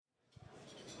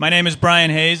My name is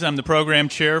Brian Hayes. I'm the program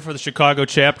chair for the Chicago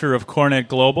chapter of CoreNet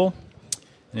Global.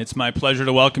 And it's my pleasure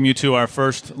to welcome you to our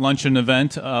first luncheon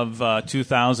event of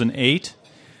 2008.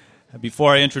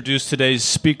 Before I introduce today's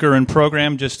speaker and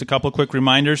program, just a couple quick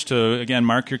reminders to, again,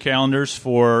 mark your calendars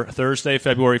for Thursday,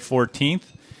 February 14th.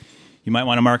 You might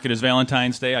want to mark it as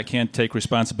Valentine's Day. I can't take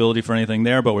responsibility for anything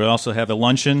there, but we also have a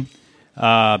luncheon.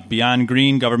 Beyond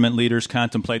Green, government leaders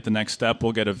contemplate the next step.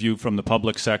 We'll get a view from the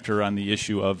public sector on the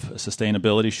issue of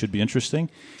sustainability. Should be interesting.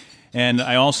 And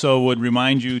I also would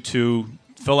remind you to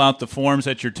fill out the forms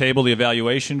at your table, the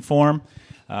evaluation form.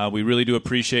 We really do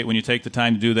appreciate when you take the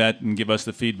time to do that and give us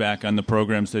the feedback on the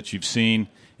programs that you've seen.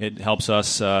 It helps us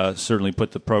certainly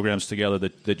put the programs together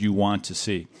that you want to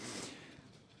see.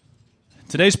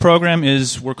 Today's program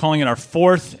we're calling it our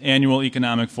fourth annual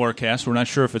economic forecast. We're not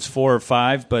sure if it's 4 or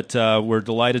 5, but we're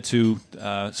delighted to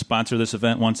sponsor this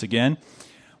event once again.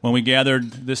 When we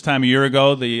gathered this time a year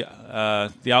ago, the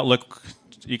outlook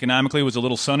economically was a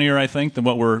little sunnier, I think, than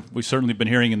what we've certainly been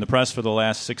hearing in the press for the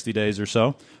last 60 days or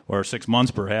so, or 6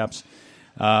 months perhaps.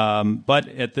 But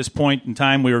at this point in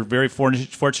time, we were very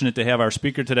fortunate to have our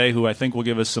speaker today, who I think will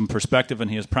give us some perspective, and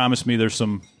he has promised me there's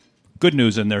some good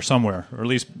news in there somewhere, or at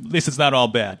least it's not all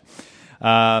bad.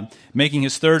 Making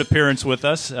his third appearance with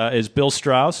us is Bill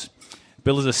Strauss.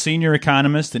 Bill is a senior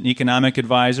economist and economic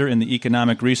advisor in the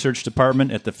Economic Research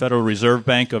Department at the Federal Reserve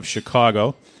Bank of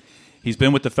Chicago. He's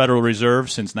been with the Federal Reserve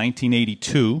since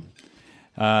 1982.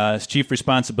 His chief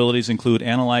responsibilities include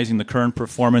analyzing the current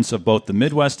performance of both the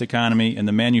Midwest economy and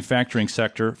the manufacturing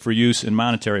sector for use in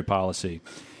monetary policy.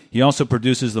 He also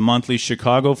produces the monthly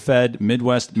Chicago Fed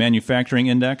Midwest Manufacturing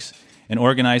Index and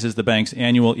organizes the bank's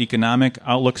annual Economic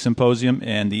Outlook Symposium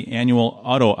and the annual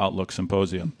Auto Outlook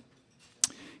Symposium.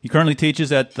 He currently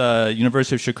teaches at the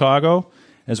University of Chicago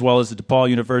as well as the DePaul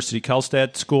University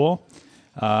Kellstadt School.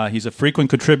 He's a frequent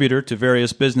contributor to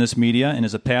various business media and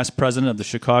is a past president of the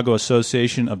Chicago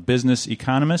Association of Business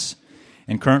Economists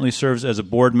and currently serves as a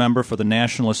board member for the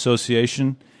National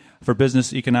Association for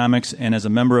Business Economics and as a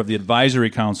member of the Advisory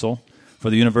Council for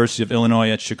the University of Illinois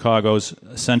at Chicago's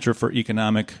Center for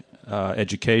Economic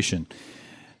Education.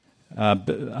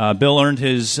 Bill earned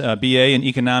his BA in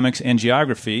Economics and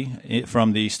Geography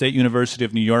from the State University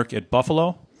of New York at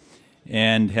Buffalo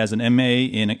and has an MA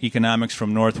in Economics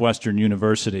from Northwestern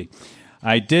University.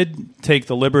 I did take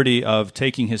the liberty of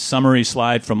taking his summary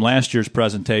slide from last year's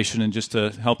presentation, and just to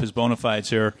help his bona fides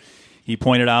here, he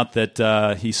pointed out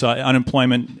that he saw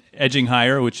unemployment edging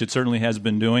higher, which it certainly has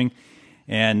been doing,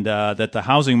 and that the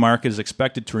housing market is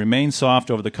expected to remain soft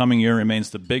over the coming year, remains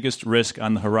the biggest risk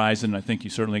on the horizon. I think you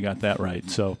certainly got that right.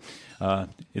 So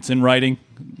it's in writing.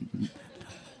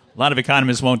 A lot of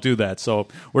economists won't do that. So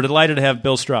we're delighted to have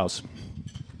Bill Strauss.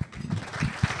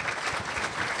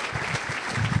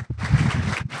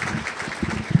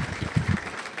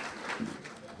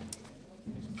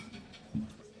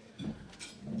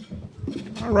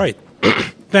 All right.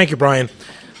 Thank you, Brian.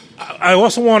 I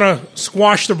also want to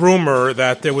squash the rumor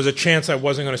that there was a chance I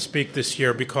wasn't going to speak this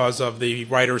year because of the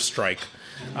writer's strike.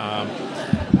 I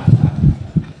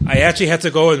actually had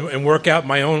to go and work out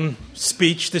my own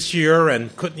speech this year,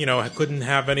 and I couldn't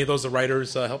have any of those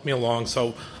writers help me along.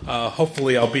 So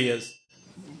hopefully I'll be as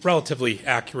relatively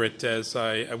accurate as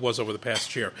I was over the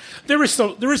past year. There is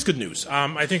good news.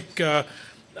 I think the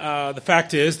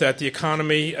fact is that the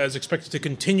economy is expected to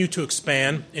continue to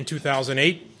expand in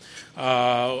 2008.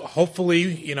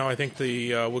 Hopefully, I think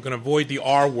we're going to avoid the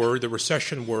R word, the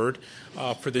recession word,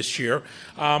 for this year.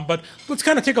 But let's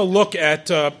kind of take a look at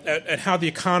how the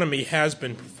economy has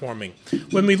been performing.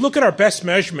 When we look at our best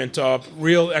measurement of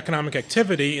real economic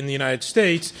activity in the United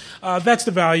States, that's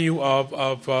the value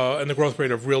of and the growth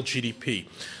rate of real GDP.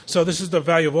 So this is the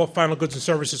value of all final goods and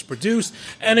services produced,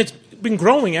 and it's been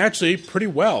growing actually pretty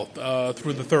well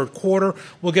through the third quarter.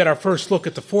 We'll get our first look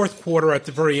at the fourth quarter at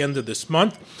the very end of this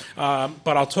month,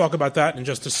 but I'll talk about that in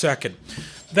just a second.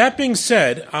 That being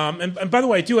said, and by the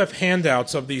way, I do have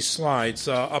handouts of these slides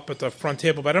up at the front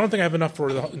table, but I don't think I have enough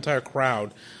for the entire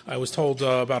crowd. I was told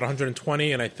about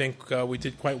 120, and I think we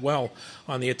did quite well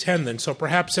on the attendance. So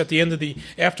perhaps at the end of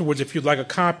afterwards, if you'd like a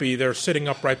copy, they're sitting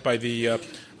up right by the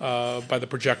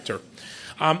projector.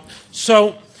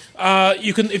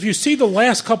 You can, if you see the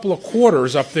last couple of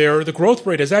quarters up there, the growth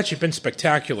rate has actually been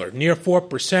spectacular, near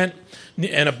 4%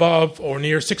 and above, or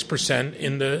near 6%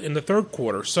 in the third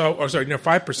quarter. Near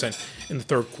 5% in the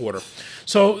third quarter.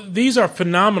 So these are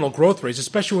phenomenal growth rates,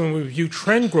 especially when we view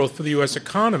trend growth for the U.S.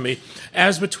 economy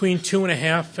as between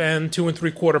 2.5% and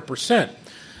 2.75%.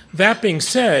 That being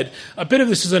said, a bit of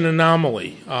this is an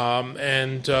anomaly,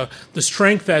 and the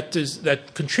strength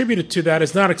that contributed to that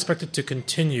is not expected to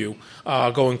continue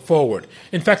going forward.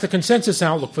 In fact, the consensus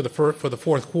outlook for the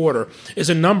fourth quarter is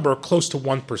a number close to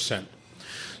 1%.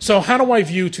 So how do I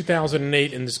view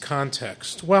 2008 in this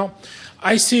context? Well,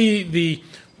 I see the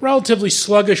relatively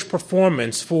sluggish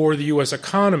performance for the U.S.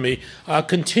 economy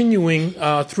continuing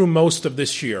through most of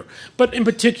this year. But in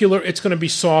particular, it's going to be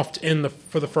soft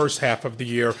for the first half of the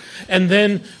year. And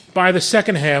then by the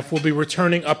second half, we'll be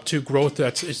returning up to growth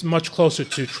is much closer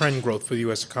to trend growth for the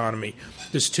U.S. economy.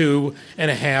 This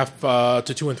 2.5%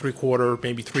 to 2.75%,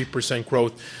 maybe 3%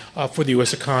 growth for the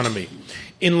U.S. economy.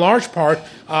 In large part,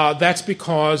 that's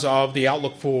because of the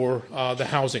outlook for the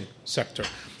housing sector.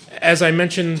 As I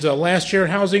mentioned last year,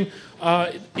 housing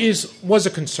was a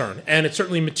concern, and it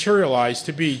certainly materialized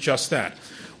to be just that.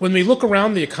 When we look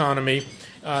around the economy,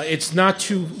 it's not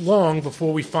too long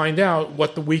before we find out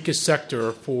what the weakest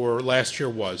sector for last year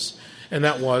was, and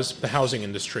that was the housing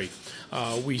industry.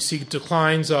 We see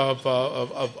declines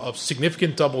of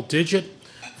significant double-digit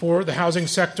for the housing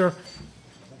sector.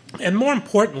 And more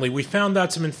importantly, we found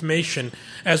out some information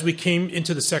as we came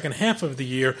into the second half of the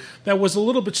year that was a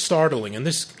little bit startling. And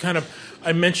this kind of,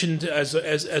 I mentioned as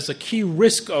a key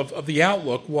risk of the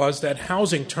outlook was that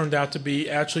housing turned out to be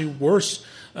actually worse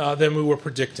than we were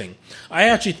predicting. I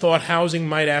actually thought housing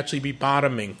might actually be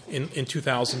bottoming in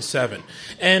 2007.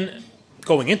 And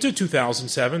going into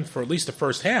 2007, for at least the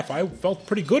first half, I felt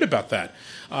pretty good about that.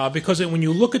 Because when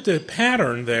you look at the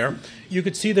pattern there, you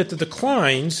could see that the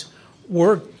declines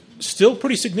were still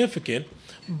pretty significant,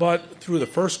 but through the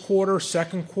first quarter,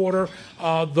 second quarter,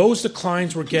 those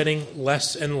declines were getting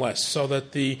less and less, so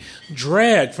that the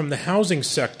drag from the housing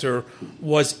sector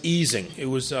was easing. It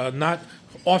was not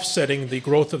offsetting the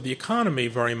growth of the economy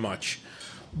very much.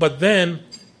 But then,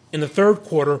 in the third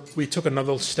quarter, we took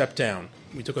another step down.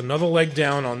 We took another leg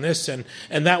down on this, and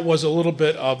that was a little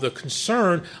bit of the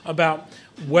concern about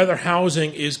whether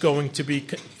housing is going to be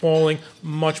falling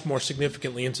much more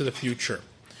significantly into the future.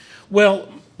 Well,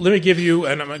 let me give you,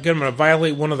 and again, I'm going to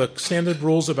violate one of the standard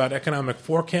rules about economic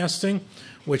forecasting,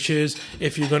 which is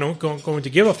if you're going to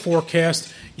give a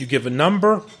forecast, you give a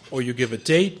number or you give a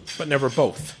date, but never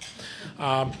both.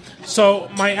 So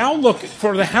my outlook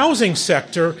for the housing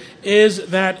sector is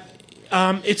that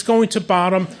it's going to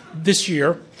bottom this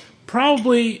year,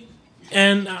 probably,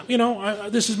 and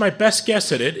this is my best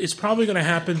guess at it. It's probably going to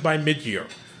happen by mid-year.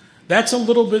 That's a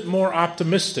little bit more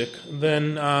optimistic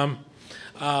than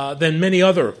many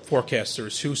other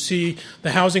forecasters who see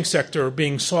the housing sector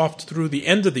being soft through the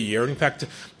end of the year. In fact,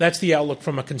 that's the outlook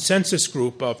from a consensus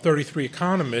group of 33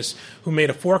 economists who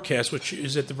made a forecast, which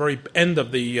is at the very end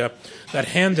of that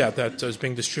handout that is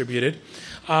being distributed.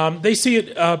 They see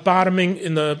it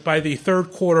bottoming by the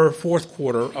third quarter, fourth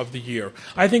quarter of the year.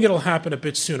 I think it'll happen a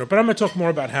bit sooner, but I'm going to talk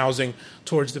more about housing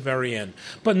towards the very end.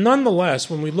 But nonetheless,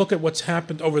 when we look at what's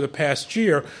happened over the past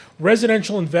year,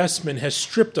 residential investment has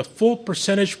stripped a full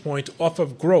percentage point off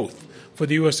of growth for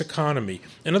the U.S. economy.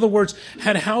 In other words,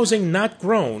 had housing not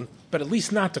grown, but at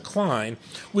least not declined,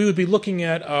 we would be looking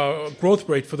at a growth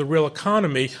rate for the real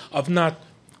economy of not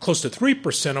close to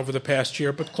 3% over the past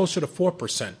year, but closer to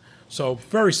 4%. So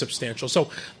very substantial. So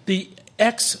the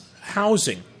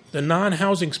ex-housing, the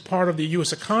non-housing part of the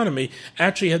U.S. economy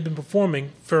actually had been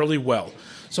performing fairly well.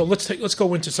 So let's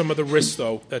go into some of the risks,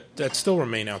 though, that still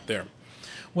remain out there.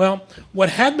 Well, what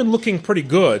had been looking pretty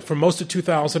good for most of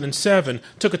 2007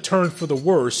 took a turn for the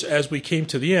worse as we came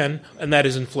to the end, and that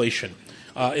is inflation.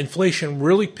 Inflation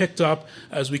really picked up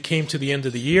as we came to the end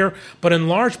of the year, but in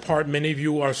large part, many of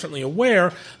you are certainly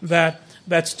aware that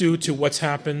that's due to what's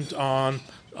happened on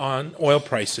oil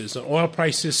prices. Oil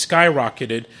prices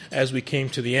skyrocketed as we came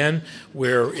to the end,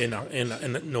 where in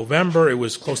November it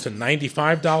was close to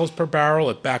 $95 per barrel.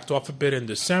 It backed off a bit in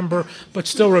December, but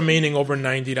still remaining over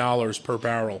 $90 per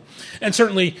barrel. And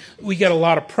certainly we get a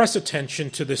lot of press attention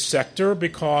to this sector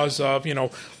because of,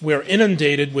 we're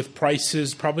inundated with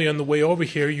prices. Probably on the way over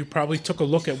here, you probably took a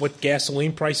look at what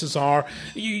gasoline prices are.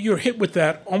 You're hit with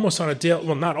that almost on a daily,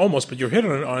 well, not almost, but you're hit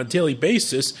on a daily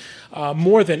basis,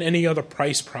 more than any other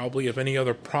price probably of any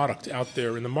other product out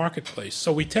there in the marketplace.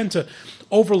 So we tend to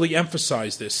overly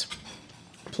emphasize this.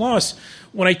 Plus,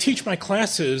 when I teach my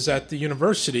classes at the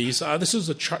universities, this is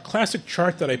a classic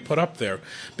chart that I put up there,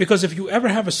 because if you ever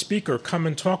have a speaker come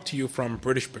and talk to you from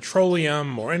British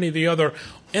Petroleum or any of the other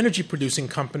energy-producing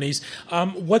companies,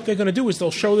 what they're going to do is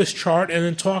they'll show this chart and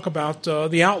then talk about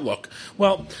the outlook.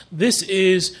 Well, this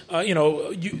is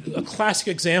a classic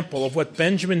example of what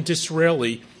Benjamin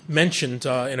Disraeli mentioned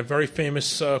in a very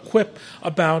famous quip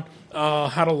about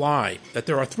how to lie, that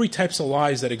there are three types of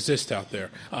lies that exist out there.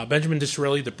 Benjamin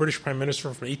Disraeli, the British Prime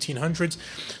Minister from the 1800s,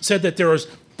 said that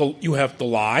you have the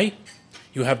lie,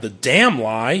 you have the damn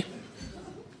lie,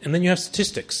 and then you have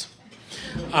statistics.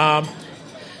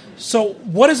 So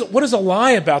what is a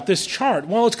lie about this chart?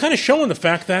 Well, it's kind of showing the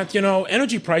fact that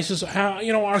energy prices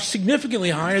are significantly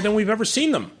higher than we've ever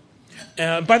seen them.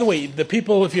 By the way,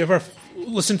 if you ever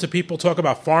listen to people talk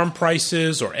about farm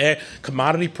prices or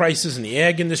commodity prices in the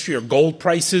ag industry or gold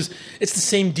prices, it's the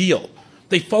same deal.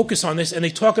 They focus on this and they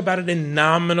talk about it in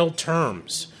nominal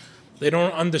terms. They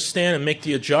don't understand and make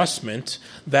the adjustment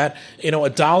that a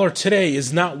dollar today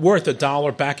is not worth a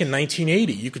dollar back in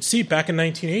 1980. You could see back in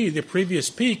 1980, the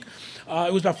previous peak,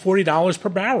 it was about $40 per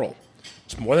barrel.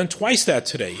 It's more than twice that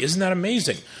today. Isn't that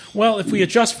amazing? Well, if we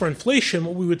adjust for inflation,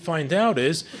 what we would find out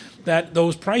is that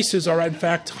those prices are in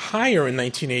fact higher in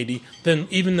 1980 than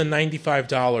even the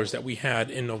 $95 that we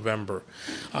had in November.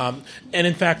 And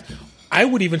in fact, I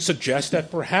would even suggest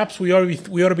that perhaps we ought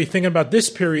to be thinking about this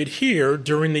period here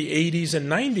during the 80s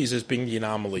and 90s as being the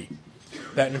anomaly.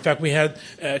 That, in fact, we had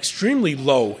extremely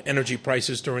low energy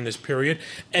prices during this period,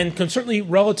 and certainly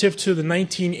relative to the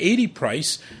 1980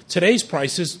 price, today's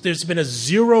prices, there's been a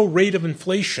zero rate of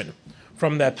inflation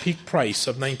from that peak price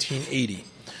of 1980.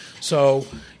 So,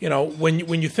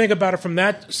 when you think about it from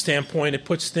that standpoint, it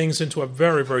puts things into a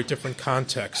very, very different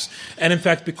context. And in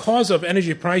fact, because of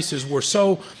energy prices were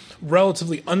so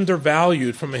relatively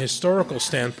undervalued from a historical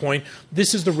standpoint,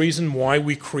 this is the reason why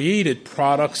we created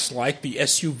products like the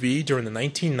SUV during the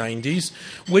 1990s,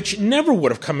 which never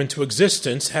would have come into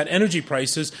existence had energy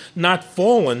prices not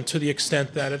fallen to the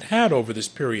extent that it had over this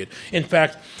period. In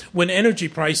fact, when energy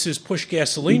prices pushed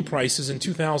gasoline prices in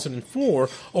 2004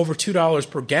 over $2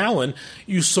 per gallon,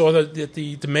 you saw that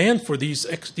the demand for these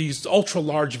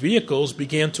ultra-large vehicles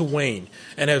began to wane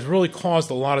and has really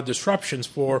caused a lot of disruptions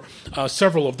for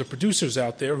several of the producers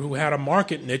out there who had a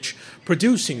market niche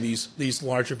producing these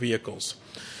larger vehicles.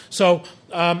 So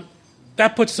the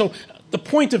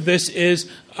point of this is,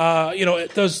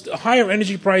 does higher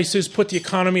energy prices put the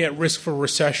economy at risk for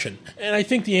recession? And I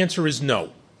think the answer is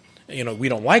no. We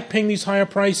don't like paying these higher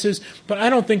prices, but I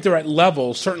don't think they're at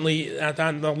levels, certainly at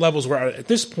the levels we're at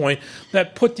this point,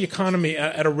 that put the economy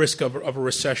at a risk of a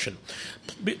recession.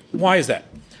 Why is that?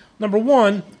 Number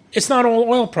one, it's not all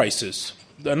oil prices.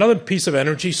 Another piece of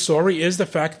energy story is the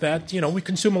fact that we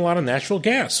consume a lot of natural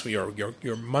gas. Your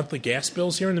monthly gas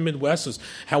bills here in the Midwest is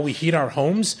how we heat our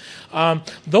homes.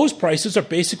 Those prices are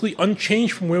basically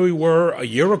unchanged from where we were a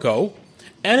year ago,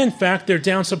 and in fact they're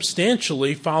down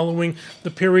substantially following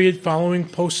the period following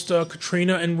post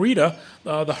Katrina and Rita,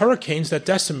 the hurricanes that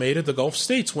decimated the Gulf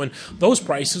states, when those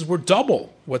prices were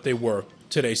double what they were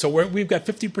today. So we've got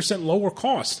 50% lower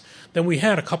cost than we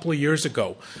had a couple of years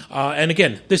ago. And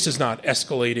again, this is not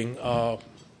escalating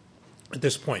at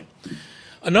this point.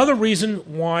 Another reason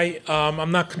why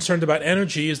I'm not concerned about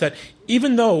energy is that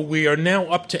even though we are now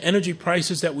up to energy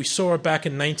prices that we saw back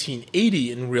in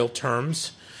 1980 in real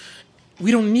terms,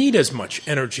 we don't need as much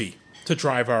energy to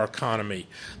drive our economy.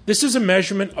 This is a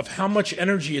measurement of how much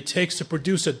energy it takes to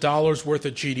produce a dollar's worth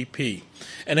of GDP.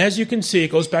 And as you can see,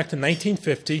 it goes back to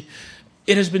 1950.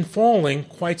 It has been falling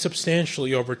quite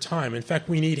substantially over time. In fact,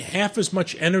 we need half as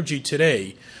much energy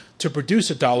today to produce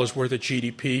a dollar's worth of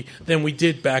GDP than we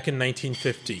did back in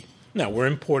 1950. Now, we're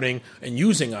importing and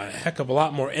using a heck of a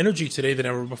lot more energy today than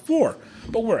ever before,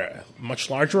 but we're a much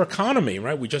larger economy,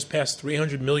 right? We just passed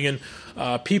 300 million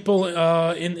people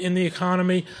in the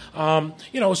economy.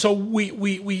 So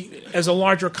we as a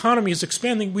larger economy is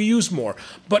expanding, we use more.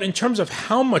 But in terms of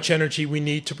how much energy we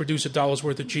need to produce a dollar's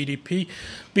worth of GDP,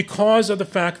 because of the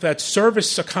fact that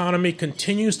service economy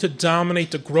continues to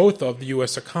dominate the growth of the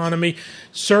U.S. economy,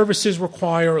 services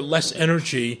require less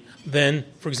energy than,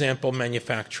 for example,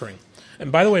 manufacturing.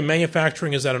 And by the way,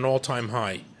 manufacturing is at an all-time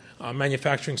high.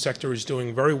 Manufacturing sector is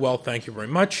doing very well, thank you very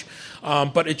much,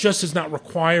 but it just is not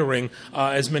requiring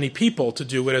as many people to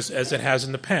do it as it has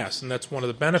in the past, and that's one of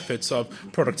the benefits of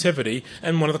productivity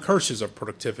and one of the curses of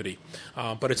productivity.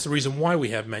 But it's the reason why we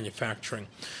have manufacturing.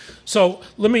 So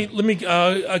let me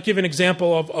give an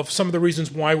example of some of the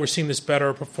reasons why we're seeing this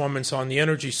better performance on the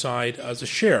energy side as a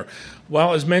share.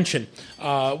 Well, as mentioned,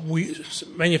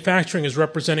 manufacturing is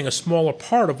representing a smaller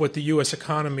part of what the U.S.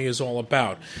 economy is all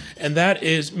about, and that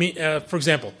is, for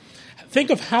example, think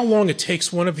of how long it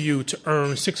takes one of you to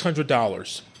earn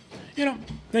 $600.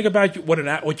 Think about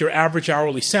what your average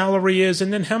hourly salary is,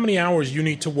 and then how many hours you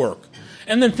need to work,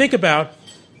 and then think about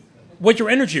what your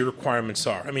energy requirements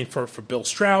are. I mean, for Bill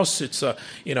Strauss, it's I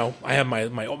have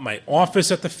my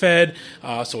office at the Fed,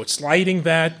 so it's lighting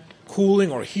that,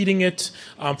 cooling or heating it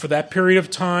for that period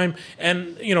of time,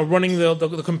 and running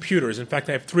the computers. In fact,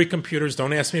 I have 3 computers.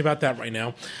 Don't ask me about that right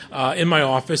now in my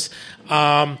office.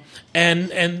 So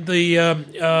when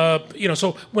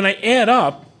I add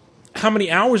up how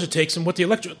many hours it takes and what the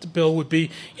electric bill would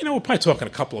be, we're probably talking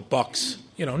a couple of bucks.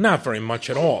 Not very much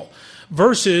at all.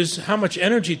 Versus how much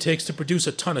energy it takes to produce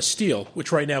a ton of steel,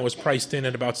 which right now is priced in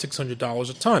at about $600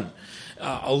 a ton.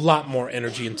 A lot more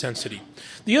energy intensity.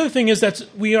 The other thing is that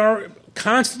we are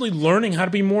constantly learning how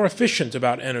to be more efficient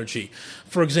about energy.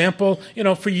 For example,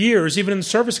 for years, even in the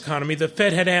service economy, the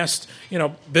Fed had asked,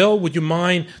 Bill, would you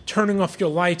mind turning off your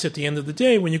lights at the end of the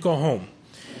day when you go home?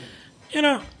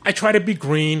 I try to be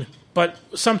green, but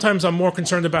sometimes I'm more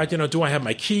concerned about, do I have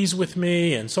my keys with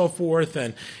me and so forth,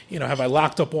 and, have I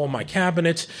locked up all my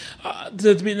cabinets?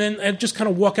 And just kind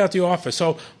of walk out the office.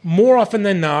 So more often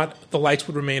than not, the lights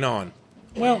would remain on.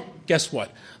 Well, guess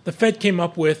what? The Fed came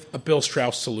up with a Bill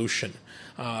Strauss solution.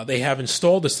 They have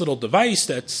installed this little device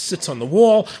that sits on the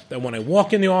wall that when I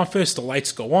walk in the office, the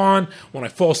lights go on. When I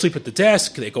fall asleep at the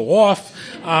desk, they go off.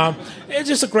 It's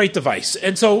just a great device.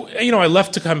 And so, I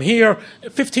left to come here.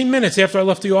 15 minutes after I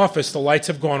left the office, the lights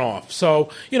have gone off. So,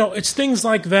 it's things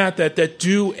like that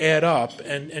do add up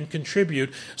and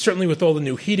contribute. Certainly with all the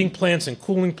new heating plants and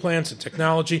cooling plants and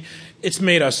technology, it's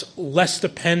made us less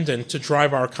dependent to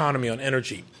drive our economy on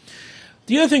energy.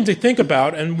 The other thing to think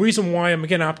about, and the reason why I'm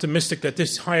again optimistic that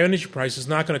this high energy price is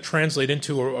not going to translate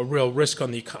into a real risk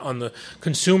on the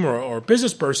consumer or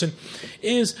business person,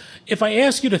 is if I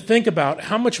ask you to think about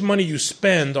how much money you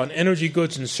spend on energy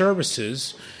goods and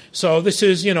services. So this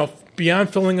is, beyond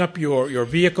filling up your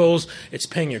vehicles, it's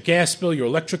paying your gas bill, your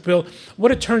electric bill.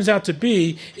 What it turns out to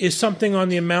be is something on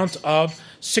the amount of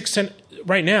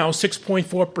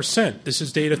 6.4%. This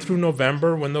is data through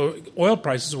November when the oil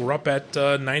prices were up at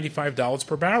 $95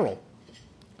 per barrel.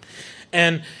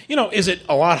 And, is it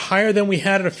a lot higher than we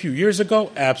had it a few years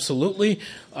ago? Absolutely.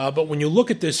 But when you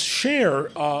look at this share,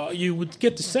 you would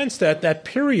get the sense that that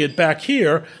period back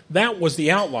here, that was the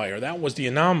outlier. That was the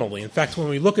anomaly. In fact, when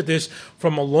we look at this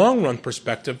from a long-run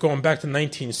perspective, going back to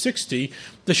 1960,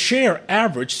 the share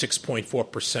averaged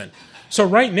 6.4%. So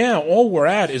right now, all we're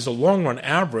at is a long-run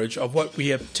average of what we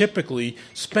have typically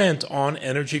spent on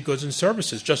energy goods and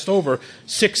services. Just over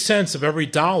 6 cents of every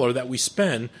dollar that we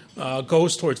spend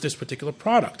goes towards this particular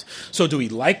product. So do we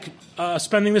like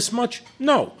spending this much?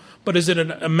 No. But is it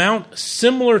an amount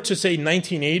similar to, say,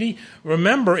 1980?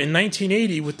 Remember, in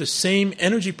 1980, with the same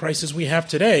energy prices we have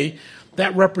today,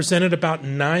 that represented about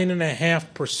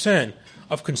 9.5%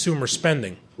 of consumer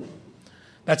spending.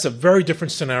 That's a very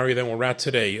different scenario than we're at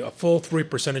today, a full 3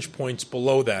 percentage points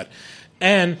below that.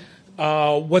 And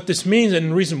what this means, and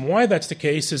the reason why that's the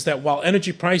case, is that while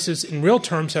energy prices in real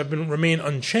terms have remained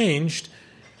unchanged,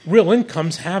 real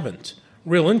incomes haven't.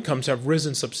 Real incomes have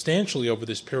risen substantially over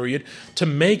this period to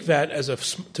make that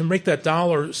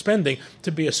dollar spending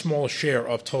to be a small share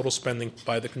of total spending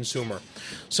by the consumer.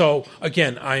 So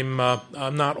again, I'm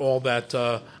not all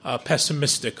that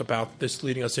pessimistic about this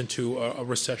leading us into a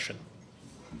recession.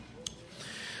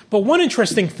 But one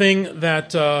interesting thing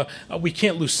that we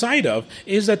can't lose sight of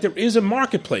is that there is a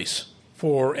marketplace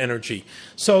for energy.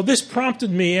 So this prompted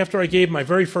me, after I gave my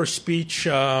very first speech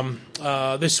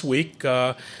this week,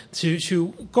 to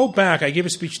go back. I gave a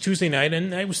speech Tuesday night,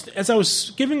 and as I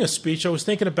was giving a speech, I was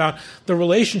thinking about the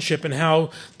relationship and how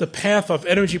the path of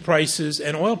energy prices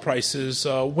and oil prices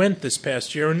went this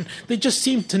past year, and they just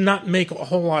seemed to not make a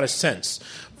whole lot of sense.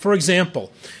 For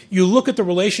example, you look at the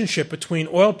relationship between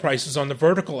oil prices on the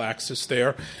vertical axis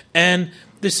there, and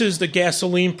this is the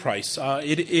gasoline price.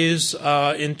 It is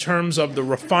in terms of the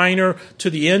refiner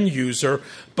to the end user,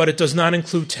 but it does not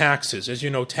include taxes. As you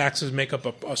know, taxes make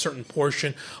up a certain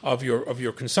portion of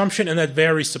your consumption, and that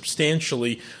varies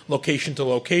substantially location to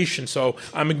location. So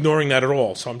I'm ignoring that at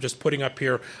all. So I'm just putting up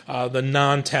here the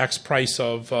non-tax price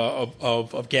of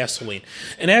gasoline.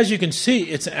 And as you can see,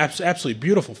 it's an absolutely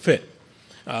beautiful fit.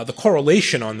 The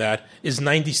correlation on that is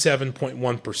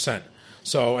 97.1%.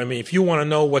 So, if you want to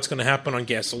know what's going to happen on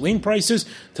gasoline prices,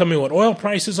 tell me what oil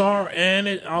prices are,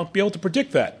 and I'll be able to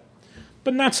predict that.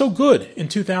 But not so good in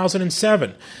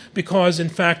 2007, because, in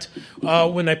fact,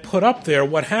 when I put up there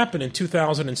what happened in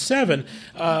 2007,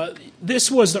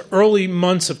 this was the early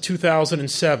months of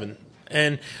 2007.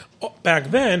 And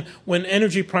back then, when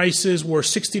energy prices were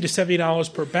 $60 to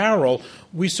 $70 per barrel,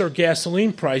 we saw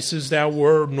gasoline prices that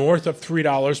were north of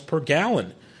 $3 per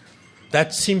gallon.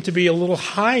 That seemed to be a little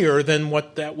higher than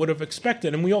what that would have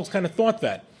expected, and we all kind of thought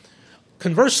that.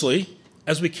 Conversely,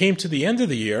 as we came to the end of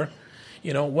the year,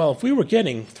 if we were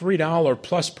getting $3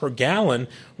 plus per gallon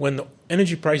when the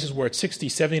energy prices were at $60,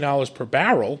 $70 per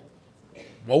barrel,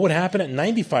 What would happen at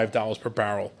 $95 per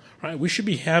barrel? Right? We should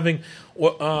be having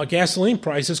gasoline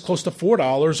prices close to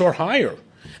 $4 or higher.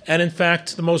 And in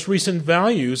fact, the most recent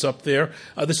values up there,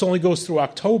 this only goes through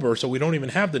October, so we don't even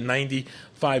have the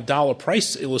 $95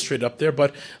 price illustrated up there,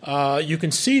 but you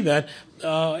can see that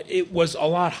it was a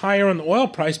lot higher on the oil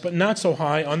price, but not so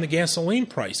high on the gasoline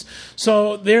price.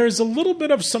 So there's a little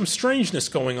bit of some strangeness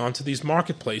going on to these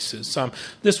marketplaces.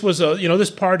 This was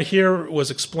this part here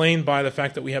was explained by the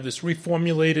fact that we have this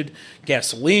reformulated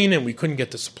gasoline and we couldn't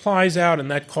get the supplies out, and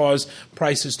that caused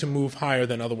prices to move higher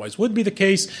than otherwise would be the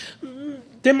case.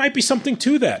 There might be something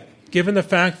to that, given the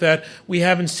fact that we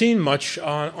haven't seen much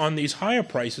on these higher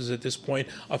prices at this point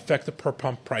affect the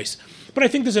per-pump price. But I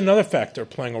think there's another factor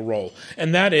playing a role,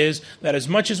 and that is that as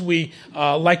much as we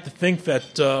like to think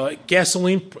that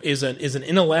gasoline is an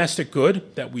inelastic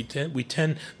good, that we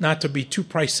tend not to be too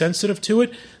price sensitive to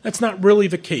it, that's not really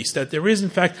the case, that there is, in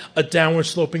fact, a downward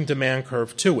sloping demand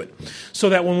curve to it. So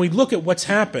that when we look at what's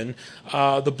happened,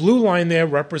 the blue line there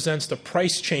represents the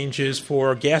price changes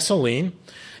for gasoline,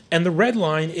 and the red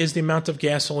line is the amount of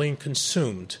gasoline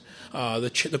consumed,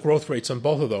 the growth rates on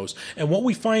both of those. And what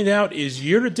we find out is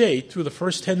year to date, through the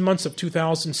first 10 months of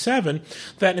 2007,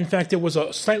 that in fact there was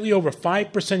a slightly over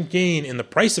 5% gain in the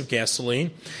price of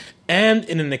gasoline, and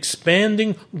in an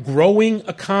expanding, growing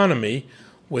economy,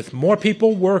 with more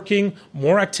people working,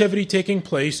 more activity taking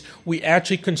place, we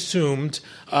actually consumed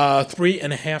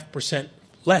 3.5%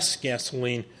 less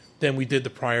gasoline than we did the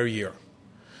prior year.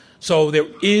 So there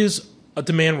is a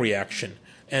demand reaction,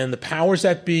 and the powers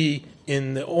that be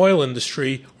in the oil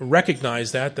industry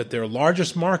recognize that their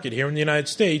largest market here in the United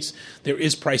States, there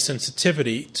is price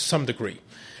sensitivity to some degree.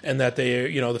 And that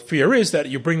the fear is that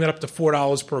you bring that up to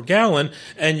 $4 per gallon,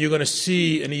 and you're going to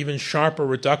see an even sharper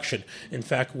reduction. In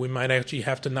fact, we might actually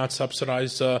have to not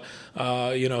subsidize, some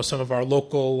of our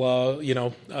local,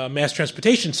 mass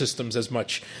transportation systems as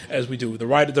much as we do. The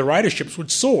riderships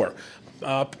would soar.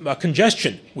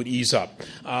 Congestion would ease up.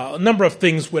 A number of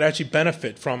things would actually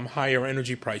benefit from higher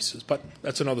energy prices, but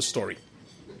that's another story.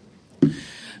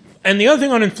 And the other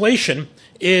thing on inflation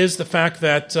is the fact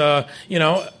that,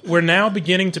 we're now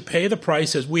beginning to pay the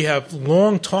price, as we have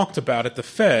long talked about at the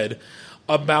Fed,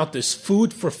 about this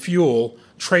food for fuel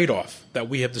trade-off that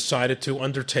we have decided to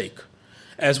undertake.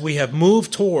 As we have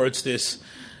moved towards this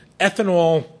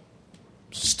ethanol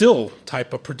still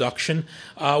type of production,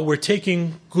 we're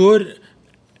taking good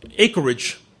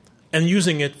acreage and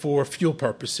using it for fuel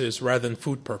purposes rather than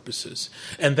food purposes.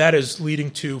 And that is leading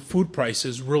to food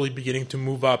prices really beginning to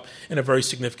move up in a very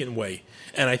significant way.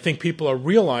 And I think people are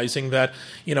realizing that,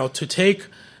 to take,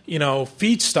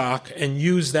 feedstock and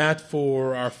use that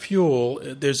for our fuel,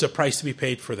 there's a price to be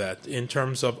paid for that in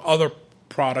terms of other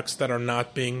products that are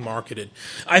not being marketed.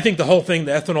 I think the whole thing,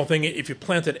 the ethanol thing, if you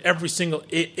planted every single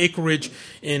acreage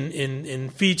in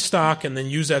feedstock and then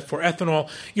use that for ethanol,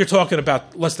 you're talking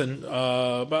about less than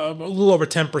a little over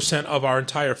 10% of our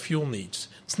entire fuel needs.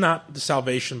 It's not the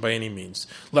salvation by any means,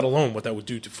 let alone what that would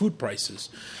do to food prices.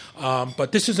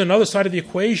 But this is another side of the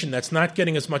equation that's not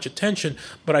getting as much attention,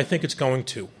 but I think it's going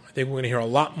to. I think we're going to hear a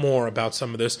lot more about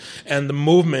some of this, and the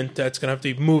movement that's going to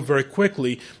have to move very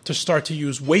quickly to start to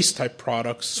use waste-type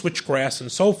products, switchgrass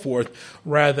and so forth,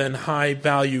 rather than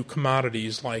high-value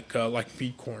commodities like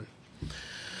feed corn.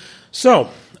 So,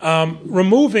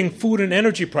 removing food and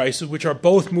energy prices, which are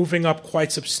both moving up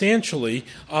quite substantially,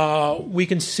 we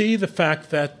can see the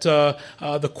fact that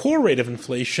the core rate of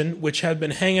inflation, which had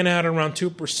been hanging out around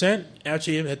 2%,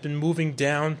 actually had been moving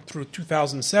down through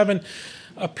 2007,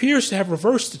 appears to have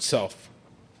reversed itself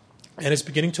and is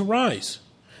beginning to rise.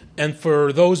 And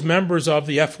for those members of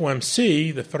the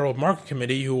FOMC, the Federal Market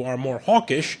Committee, who are more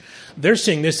hawkish, they're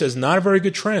seeing this as not a very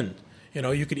good trend.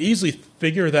 You could easily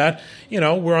figure that,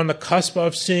 we're on the cusp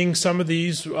of seeing some of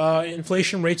these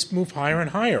inflation rates move higher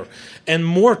and higher. And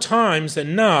more times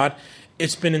than not,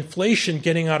 it's been inflation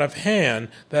getting out of hand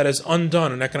that has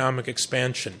undone an economic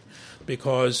expansion,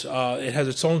 because it has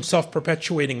its own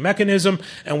self-perpetuating mechanism,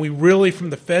 and we really,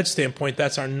 from the Fed standpoint,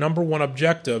 that's our number one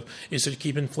objective, is to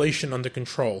keep inflation under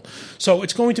control. So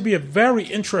it's going to be a very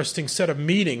interesting set of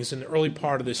meetings in the early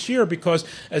part of this year because,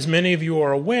 as many of you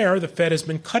are aware, the Fed has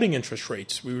been cutting interest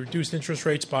rates. We reduced interest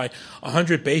rates by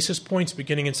 100 basis points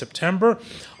beginning in September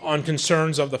on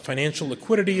concerns of the financial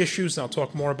liquidity issues, and I'll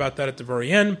talk more about that at the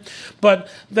very end. But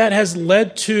that has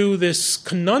led to this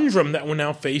conundrum that we're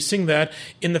now facing, that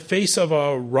in the face of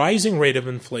a rising rate of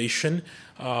inflation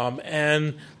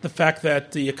and the fact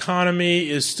that the economy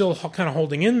is still kind of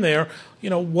holding in there,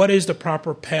 what is the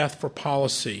proper path for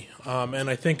policy? And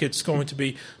I think it's going to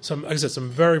be some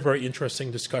very, very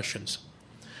interesting discussions.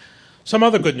 Some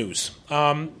other good news.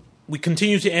 we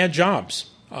continue to add jobs.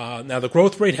 Now, the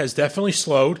growth rate has definitely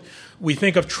slowed. We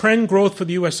think of trend growth for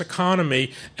the U.S.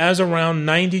 economy as around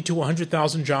 90 to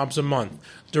 100,000 jobs a month.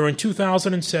 During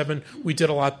 2007, we did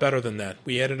a lot better than that.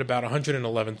 We added about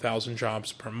 111,000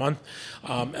 jobs per month.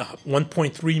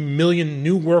 1.3 million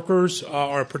new workers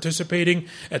are participating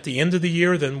at the end of the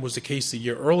year than was the case the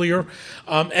year earlier.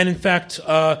 And in fact,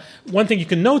 one thing you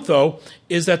can note, though,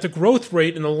 is that the growth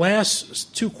rate in the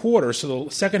last 2 quarters, so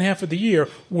the second half of the year,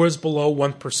 was below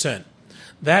 1%.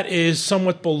 That is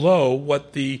somewhat below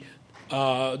what the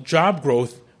job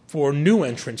growth for new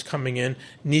entrants coming in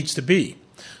needs to be.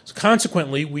 So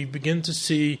consequently, we begin to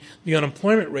see the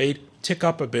unemployment rate tick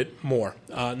up a bit more.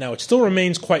 Now, it still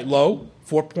remains quite low,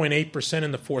 4.8%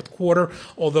 in the fourth quarter,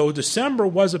 although December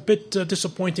was a bit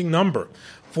disappointing number.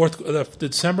 The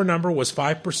December number was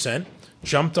 5%,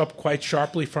 jumped up quite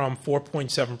sharply from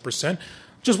 4.7%.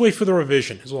 Just wait for the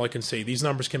revision, is all I can say. These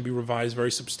numbers can be revised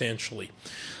very substantially.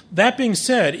 That being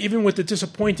said, even with the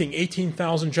disappointing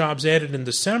 18,000 jobs added in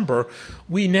December,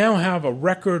 we now have a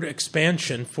record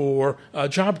expansion for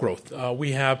job growth.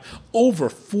 We have over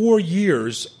 4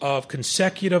 years of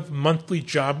consecutive monthly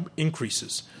job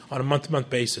increases on a month-to-month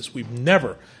basis. We've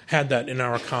never had that in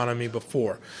our economy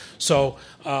before. So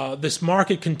this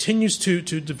market continues to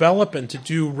develop and to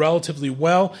do relatively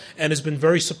well and has been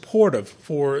very supportive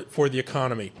for the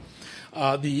economy.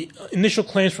 The initial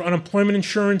claims for unemployment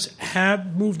insurance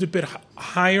have moved a bit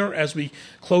higher as we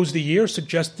close the year,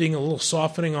 suggesting a little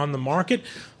softening on the market.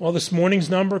 Well, this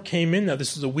morning's number came in. Now,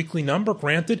 this is a weekly number,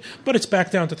 granted, but it's back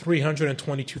down to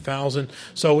 322,000.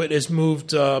 So it has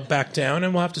moved back down,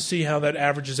 and we'll have to see how that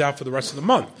averages out for the rest of the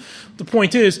month. The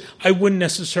point is, I wouldn't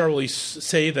necessarily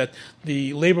say that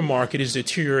the labor market is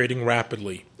deteriorating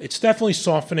rapidly. It's definitely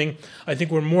softening. I think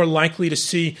we're more likely to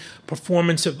see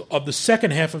performance of the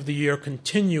second half of the year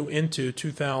continue into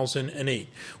 2008,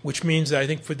 which means that I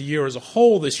think for the year as a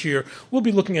whole this year, we'll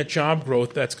be looking at job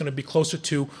growth that's going to be closer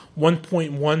to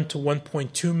 1.1 to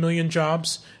 1.2 million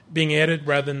jobs being added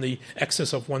rather than the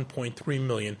excess of 1.3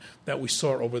 million that we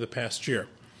saw over the past year.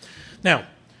 Now,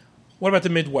 what about the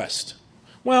Midwest?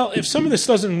 Well, if some of this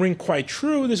doesn't ring quite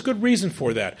true, there's good reason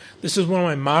for that. This is one of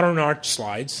my modern art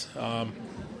slides.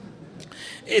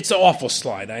 It's an awful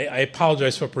slide. I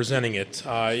apologize for presenting it.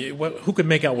 Who could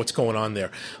make out what's going on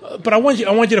there? But I want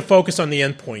you to focus on the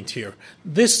end point here.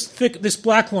 This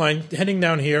black line heading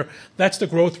down here, that's the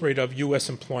growth rate of U.S.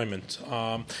 employment.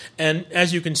 And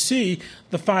as you can see,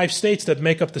 the 5 states that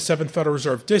make up the 7th Federal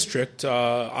Reserve District,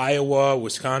 Iowa,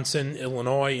 Wisconsin,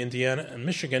 Illinois, Indiana, and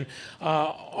Michigan,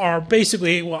 are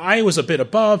basically, well, Iowa's a bit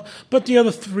above, but the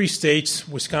other 3 states,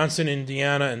 Wisconsin,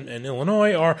 Indiana, and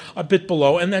Illinois, are a bit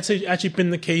below, and that's actually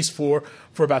been the case for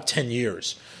about 10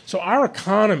 years. So our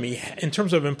economy, in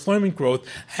terms of employment growth,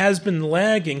 has been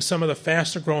lagging some of the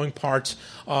faster-growing parts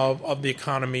of the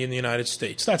economy in the United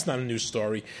States. That's not a new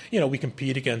story. We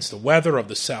compete against the weather of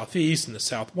the Southeast and the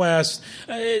Southwest.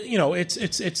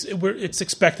 It's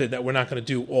expected that we're not going to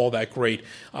do all that great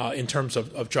in terms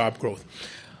of job growth.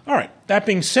 All right. That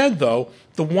being said, though,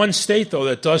 the one state, though,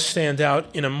 that does stand out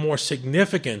in a more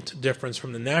significant difference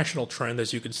from the national trend,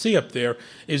 as you can see up there,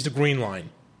 is the green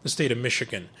line, the state of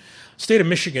Michigan. The state of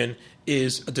Michigan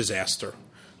is a disaster.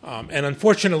 And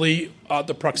unfortunately,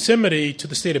 the proximity to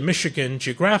the state of Michigan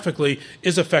geographically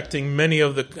is affecting many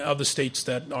of the states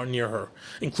that are near her,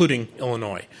 including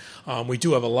Illinois. We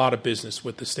do have a lot of business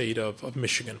with the state of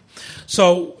Michigan.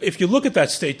 So if you look at that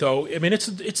state, though, I mean, it's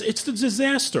a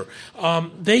disaster.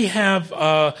 They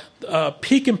have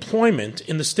peak employment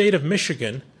in the state of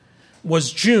Michigan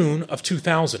was June of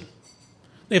 2000.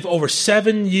 They have over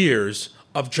 7 years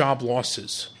of job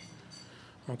losses.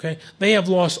 Okay, they have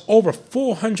lost over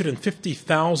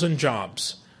 450,000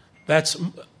 jobs. That's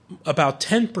about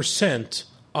 10%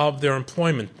 of their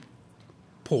employment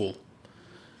pool.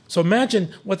 So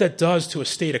imagine what that does to a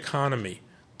state economy,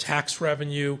 tax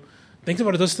revenue. Think about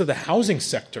what it does to the housing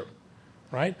sector,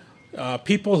 right?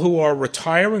 People who are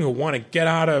retiring, who want to get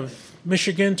out of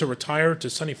Michigan to retire to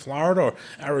sunny Florida or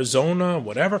Arizona,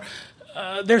 whatever,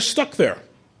 they're stuck there.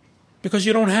 Because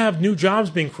you don't have new jobs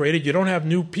being created, you don't have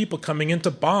new people coming in to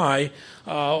buy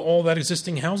all that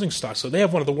existing housing stock. So they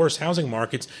have one of the worst housing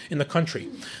markets in the country.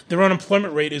 Their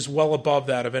unemployment rate is well above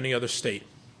that of any other state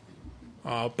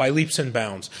by leaps and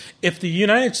bounds. If the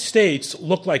United States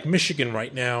looked like Michigan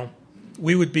right now,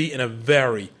 we would be in a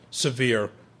very severe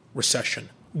recession,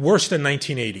 worse than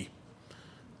 1980.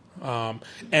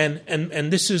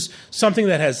 And this is something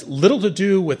that has little to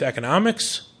do with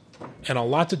economics and a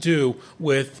lot to do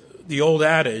with the old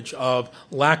adage of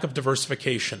lack of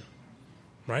diversification.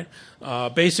 right?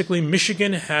 Basically,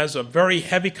 Michigan has a very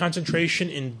heavy concentration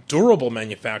in durable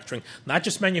manufacturing, not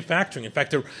just manufacturing. In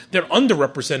fact, they're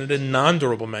underrepresented in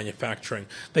non-durable manufacturing.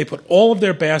 They put all of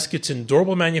their baskets in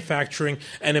durable manufacturing,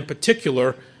 and in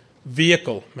particular,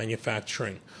 vehicle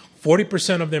manufacturing.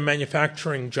 40% of their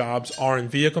manufacturing jobs are in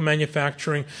vehicle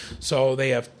manufacturing, so they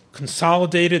have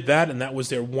consolidated that, and that was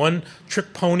their one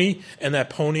trick pony, and that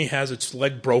pony has its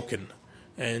leg broken,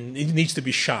 and it needs to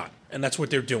be shot, and that's what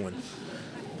they're doing.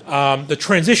 The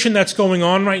transition that's going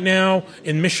on right now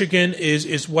in Michigan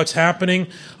is what's happening,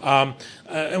 and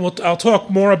I'll talk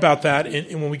more about that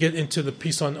when we get into the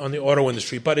piece on the auto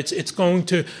industry. But it's going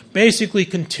to basically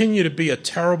continue to be a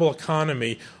terrible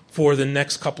economy for the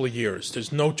next couple of years.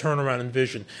 There's no turnaround in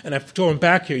vision. And if going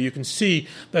back here, you can see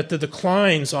that the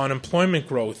declines on employment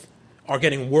growth are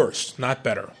getting worse, not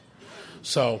better.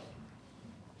 So,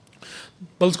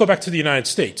 but let's go back to the United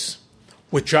States.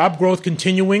 With job growth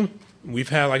continuing, we've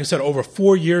had, like I said, over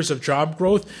 4 years of job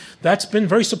growth. That's been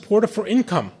very supportive for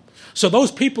income. So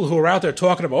those people who are out there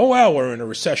talking about, oh, well, we're in a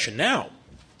recession now,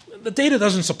 the data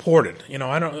doesn't support it.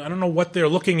 I don't know what they're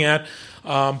looking at,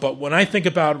 but when I think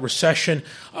about recession,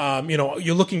 you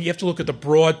have to look at the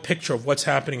broad picture of what's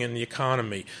happening in the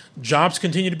economy. Jobs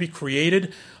continue to be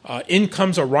created.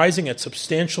 Incomes are rising at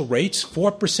substantial rates,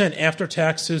 4% after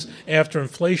taxes, after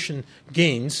inflation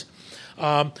gains.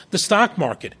 The stock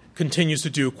market continues to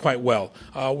do quite well.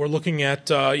 We're looking at,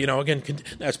 again,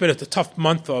 it's been a tough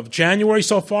month of January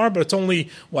so far, but it's only,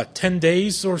 10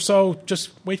 days or so? Just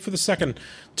wait for the second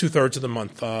two-thirds of the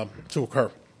month to occur.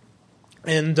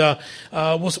 And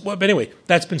but anyway,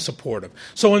 that's been supportive.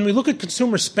 So when we look at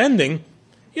consumer spending,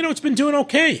 it's been doing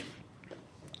okay.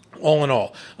 All in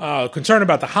all, concerned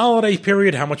about the holiday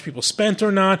period, how much people spent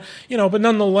or not, but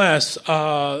nonetheless,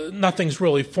 nothing's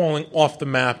really falling off the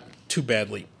map too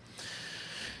badly.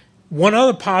 One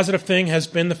other positive thing has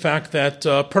been the fact that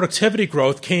productivity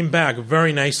growth came back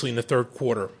very nicely in the third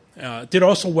quarter. Did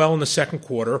also well in the second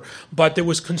quarter, but there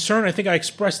was concern, I think I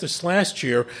expressed this last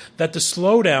year, that the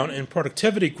slowdown in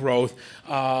productivity growth,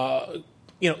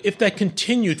 if that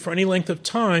continued for any length of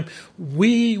time,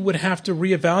 we would have to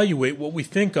reevaluate what we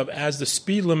think of as the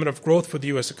speed limit of growth for the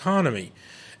U.S. economy.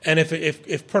 And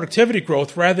if productivity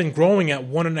growth, rather than growing at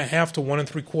 1.5% to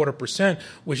 1.75%,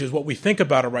 which is what we think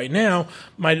about it right now,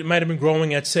 might have been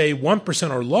growing at, say,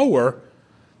 1% or lower,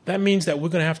 that means that we're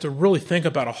going to have to really think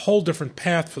about a whole different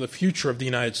path for the future of the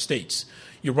United States.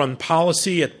 You run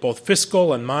policy at both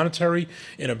fiscal and monetary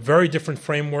in a very different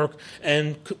framework,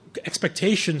 and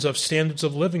expectations of standards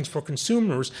of living for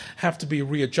consumers have to be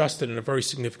readjusted in a very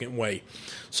significant way.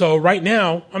 So right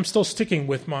now, I'm still sticking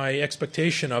with my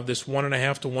expectation of this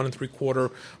 1.5% to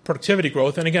 1.75% productivity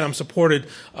growth. And again, I'm supported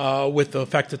with the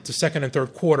fact that the second and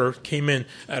third quarter came in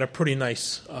at a pretty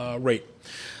nice rate.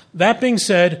 That being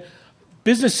said,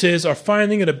 businesses are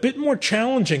finding it a bit more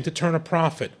challenging to turn a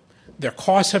profit. Their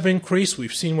costs have increased.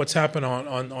 We've seen what's happened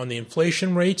on the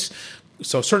inflation rates.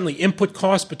 So certainly input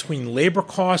costs between labor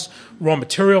costs, raw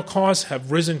material costs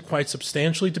have risen quite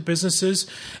substantially to businesses.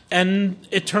 And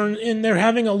they're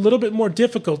having a little bit more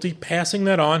difficulty passing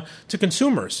that on to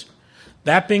consumers.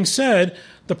 That being said,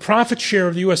 the profit share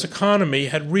of the U.S. economy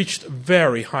had reached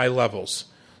very high levels.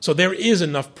 So there is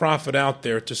enough profit out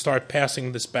there to start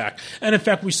passing this back. And in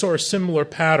fact, we saw a similar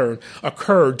pattern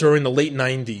occur during the late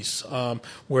 90s,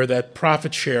 where that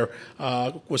profit share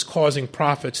was causing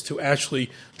profits to actually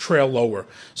trail lower.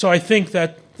 So I think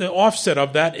that the offset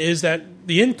of that is that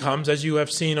the incomes, as you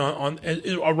have seen,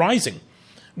 are rising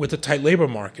with the tight labor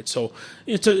market. So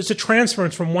it's a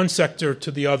transference from one sector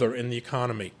to the other in the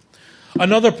economy.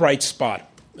 Another bright spot,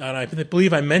 and I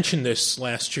believe I mentioned this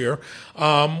last year,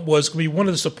 was going to be one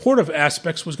of the supportive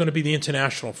aspects was going to be the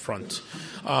international front.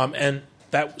 And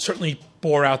that certainly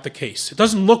bore out the case. It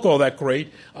doesn't look all that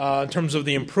great in terms of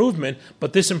the improvement,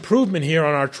 but this improvement here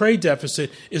on our trade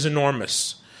deficit is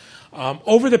enormous.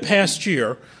 Over the past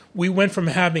year, we went from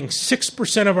having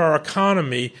 6% of our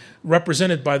economy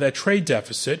represented by that trade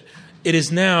deficit. It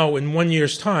is now, in 1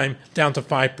 year's time, down to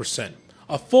 5%.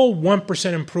 A full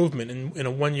 1% improvement in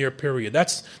a 1 year period.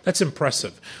 That's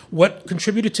impressive. What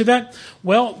contributed to that?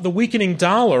 Well, the weakening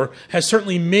dollar has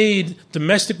certainly made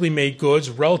domestically made goods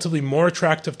relatively more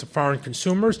attractive to foreign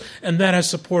consumers, and that has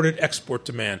supported export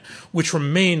demand, which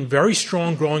remained very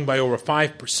strong, growing by over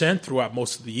 5% throughout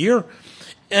most of the year,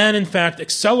 and in fact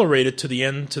accelerated to the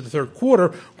third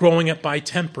quarter, growing at by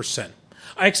 10%.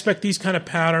 I expect these kind of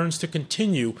patterns to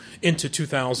continue into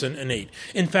 2008.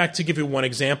 In fact, to give you one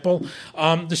example,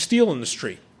 the steel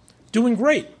industry, doing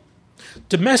great.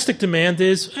 Domestic demand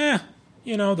is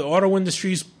The auto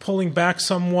industry is pulling back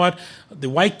somewhat. The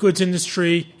white goods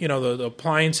industry, the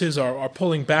appliances are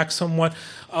pulling back somewhat.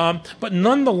 But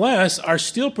nonetheless, our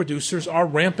steel producers are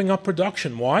ramping up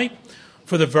production. Why?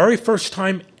 For the very first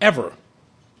time ever,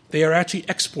 they are actually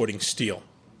exporting steel.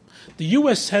 The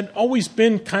U.S. had always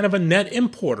been kind of a net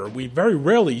importer. We very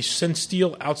rarely send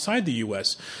steel outside the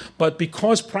U.S. But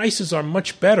because prices are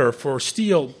much better for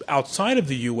steel outside of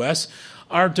the U.S.,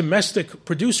 our domestic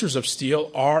producers of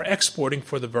steel are exporting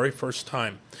for the very first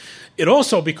time. It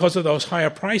also, because of those higher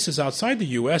prices outside the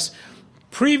U.S.,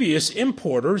 previous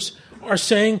importers are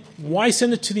saying, why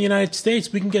send it to the United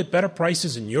States? We can get better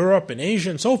prices in Europe and Asia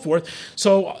and so forth.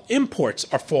 So imports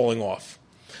are falling off.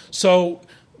 So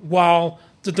while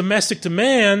the domestic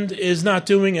demand is not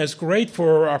doing as great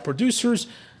for our producers,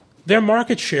 their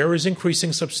market share is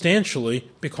increasing substantially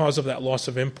because of that loss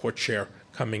of import share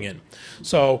coming in.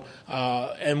 So,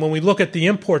 and when we look at the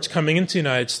imports coming into the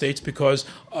United States, because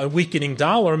a weakening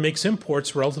dollar makes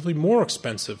imports relatively more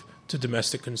expensive to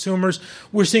domestic consumers,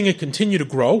 we're seeing it continue to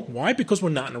grow. Why? Because we're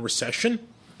not in a recession.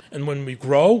 And when we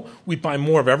grow, we buy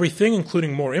more of everything,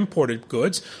 including more imported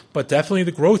goods. But definitely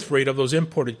the growth rate of those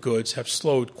imported goods have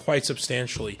slowed quite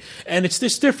substantially. And it's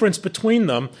this difference between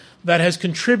them that has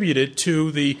contributed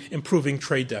to the improving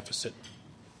trade deficit.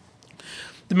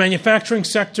 The manufacturing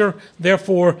sector,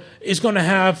 therefore, is going to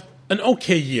have an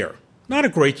okay year, not a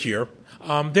great year.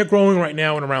 They're growing right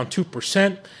now at around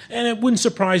 2%, and it wouldn't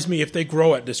surprise me if they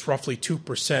grow at this roughly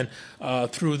 2%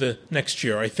 through the next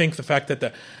year. I think the fact that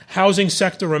the housing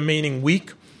sector remaining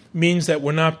weak means that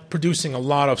we're not producing a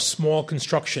lot of small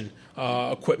construction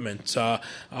equipment.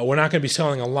 We're not going to be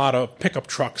selling a lot of pickup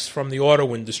trucks from the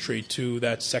auto industry to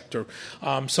that sector.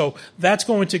 So that's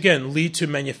going to, again, lead to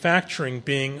manufacturing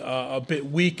being a bit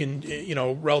weak, and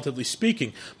relatively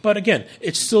speaking. But again,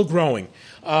 it's still growing.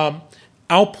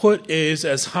 Output is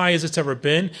as high as it's ever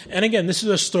been. And again, this is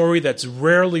a story that's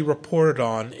rarely reported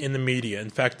on in the media. In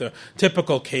fact, the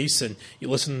typical case, and you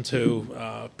listen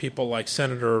to people like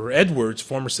Senator Edwards,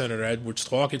 former Senator Edwards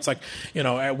talk, it's like, we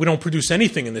don't produce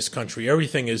anything in this country.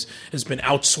 Everything has been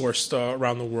outsourced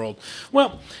around the world.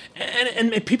 Well,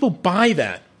 and people buy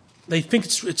that. They think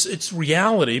it's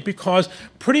reality because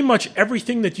pretty much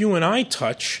everything that you and I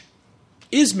touch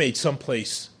is made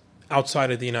someplace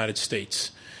outside of the United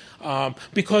States.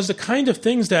 Because the kind of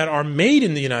things that are made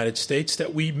in the United States,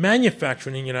 that we manufacture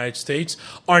in the United States,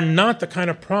 are not the kind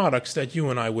of products that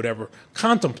you and I would ever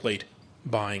contemplate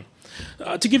buying.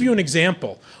 To give you an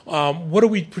example, what do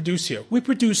we produce here? We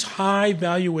produce high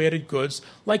value-added goods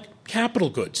like capital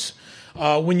goods.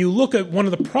 When you look at one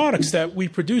of the products that we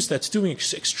produce that's doing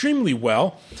extremely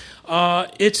well,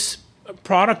 it's a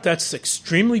product that's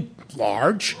extremely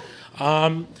large.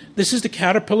 This is the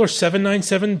Caterpillar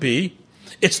 797B.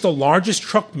 It's the largest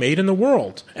truck made in the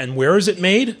world. And where is it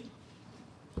made?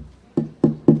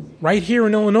 Right here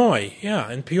in Illinois,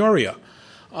 in Peoria.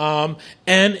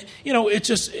 It's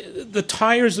just the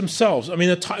tires themselves. I mean,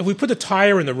 if we put the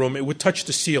tire in the room, it would touch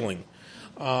the ceiling.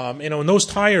 And those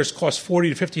tires cost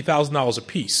 $40,000 to $50,000 a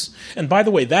piece. And by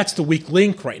the way, that's the weak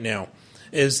link right now,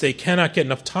 is they cannot get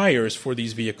enough tires for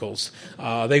these vehicles.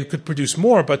 They could produce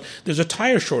more, but there's a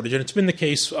tire shortage, and it's been the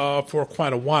case for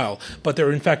quite a while. But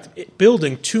they're, in fact,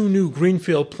 building 2 new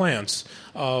greenfield plants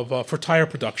for tire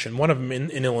production, one of them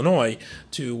in Illinois,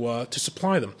 to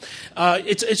supply them.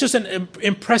 It's just an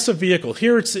impressive vehicle.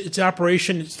 Here its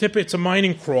operation, it's a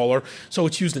mining crawler, so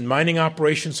it's used in mining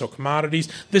operations, so commodities.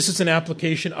 This is an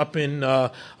application up in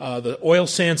the oil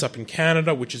sands up in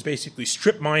Canada, which is basically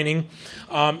strip mining.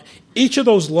 Each of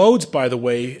those loads, by the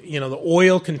way, the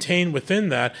oil contained within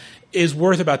that is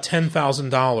worth about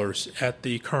 $10,000 at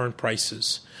the current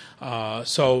prices.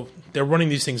 So they're running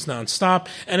these things nonstop.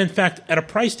 And in fact, at a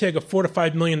price tag of $4 to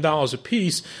 $5 million a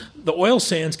piece, the oil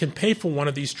sands can pay for one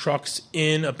of these trucks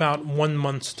in about 1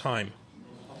 month's time.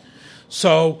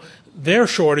 So their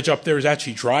shortage up there is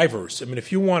actually drivers. I mean,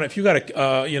 if you got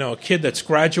a kid that's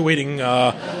graduating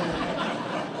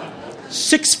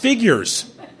 6 figures,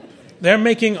 they're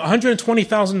making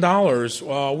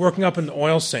 $120,000 working up in the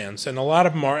oil sands, and a lot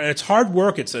of them are. And it's hard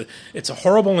work. It's a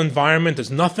horrible environment. There's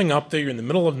nothing up there. You're in the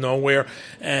middle of nowhere,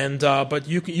 but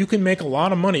you can make a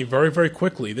lot of money very, very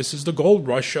quickly. This is the gold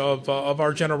rush of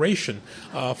our generation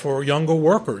for younger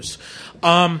workers.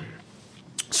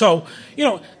 So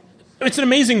it's an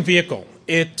amazing vehicle.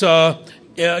 It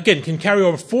again can carry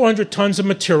over 400 tons of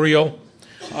material.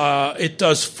 It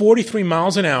does 43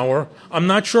 miles an hour. I'm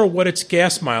not sure what its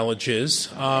gas mileage is.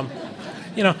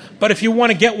 But if you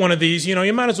want to get one of these,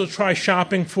 you might as well try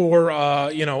shopping for,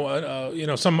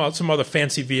 some other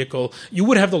fancy vehicle. You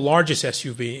would have the largest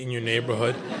SUV in your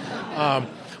neighborhood.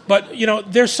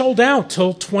 But, they're sold out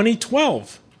till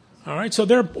 2012. All right, so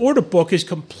their order book is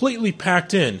completely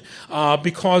packed in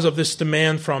because of this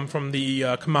demand from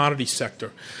the commodity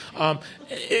sector.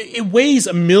 It weighs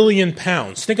 1 million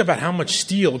pounds. Think about how much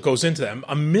steel goes into that.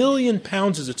 1 million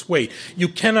pounds is its weight. You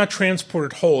cannot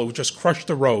transport it whole. It would just crush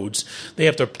the roads. They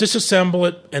have to disassemble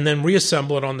it and then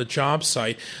reassemble it on the job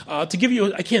site. To give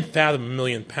you, I can't fathom 1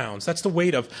 million pounds. That's the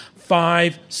weight of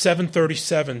 5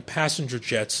 737 passenger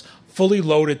jets, fully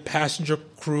loaded passenger,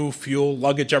 crew, fuel,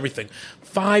 luggage, everything.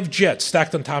 5 jets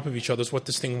stacked on top of each other is what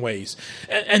this thing weighs.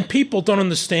 And people don't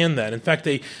understand that. In fact,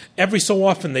 every so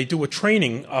often they do a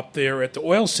training up there at the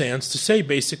oil sands to say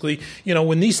basically,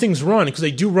 when these things run, because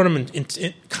they do run them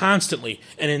in constantly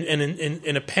and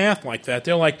in a path like that,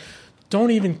 they're like,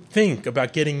 don't even think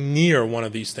about getting near one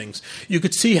of these things. You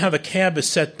could see how the cab is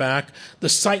set back. The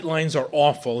sight lines are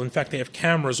awful. In fact, they have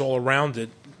cameras all around it,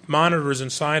 monitors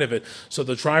inside of it, so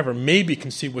the driver maybe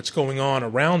can see what's going on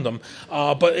around them.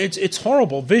 But it's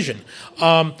horrible vision.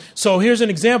 So here's an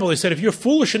example. They said if you're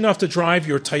foolish enough to drive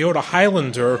your Toyota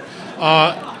Highlander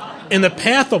in the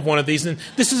path of one of these, and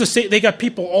they got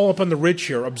people all up on the ridge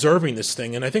here observing this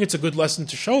thing, and I think it's a good lesson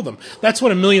to show them. That's what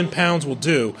 1 million pounds will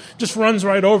do. Just runs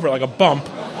right over like a bump,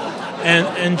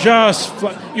 and just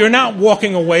you're not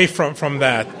walking away from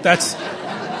that.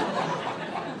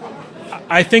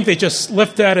 I think they just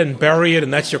lift that and bury it,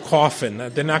 and that's your coffin.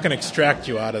 They're not going to extract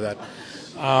you out of that.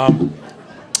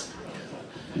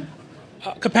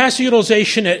 Capacity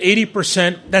utilization at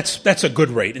 80%, that's a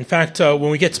good rate. In fact, when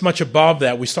we get much above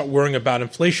that, we start worrying about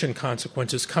inflation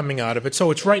consequences coming out of it.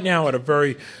 So it's right now at a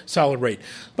very solid rate.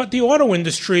 But the auto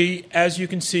industry, as you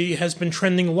can see, has been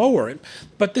trending lower.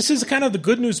 But this is kind of the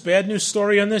good news, bad news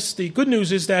story on this. The good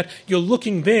news is that you're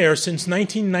looking there since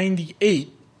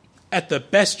 1998 at the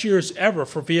best years ever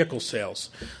for vehicle sales.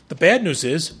 The bad news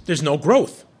is there's no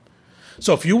growth.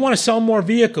 So if you want to sell more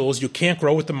vehicles, you can't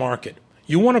grow with the market.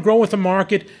 You want to grow with the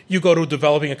market, you go to a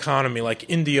developing economy like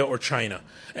India or China.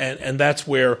 And that's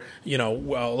where a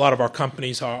lot of our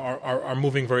companies are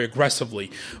moving very aggressively.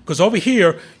 Because over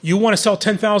here, you want to sell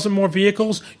 10,000 more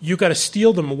vehicles, you got to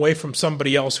steal them away from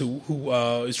somebody else who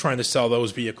is trying to sell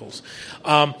those vehicles.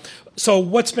 So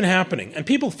what's been happening? And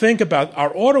people think about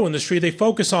our auto industry, they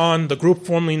focus on the group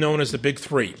formerly known as the Big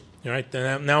Three. Right?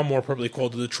 They're now more appropriately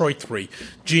called the Detroit Three,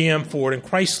 GM, Ford, and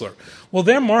Chrysler. Well,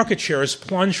 their market share has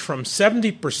plunged from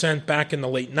 70% back in the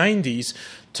late 90s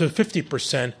to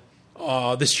 50%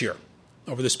 this year,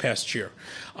 over this past year.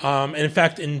 And in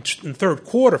fact, in the third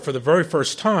quarter, for the very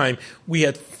first time, we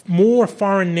had more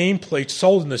foreign nameplates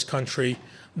sold in this country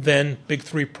than Big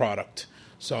Three product.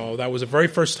 So that was the very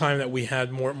first time that we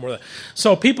had more.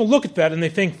 So people look at that and they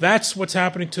think that's what's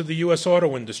happening to the U.S.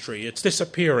 auto industry. It's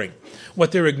disappearing.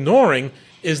 What they're ignoring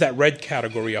is that red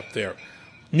category up there,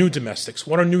 new domestics.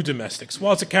 What are new domestics?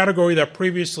 Well, it's a category that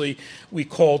previously we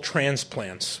called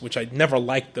transplants, which I never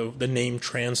liked the name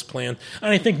transplant.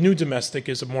 And I think new domestic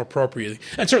is more appropriate.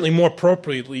 And certainly more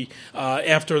appropriately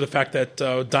after the fact that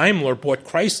Daimler bought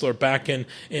Chrysler back in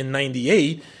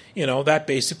 98. That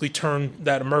basically turned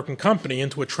that American company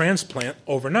into a transplant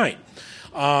overnight.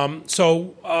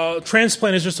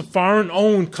 Transplant is just a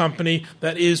foreign-owned company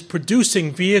that is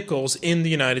producing vehicles in the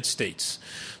United States.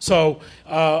 So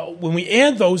when we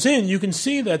add those in, you can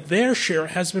see that their share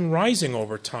has been rising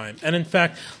over time. And in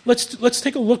fact, let's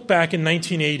take a look back in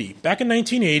 1980. Back in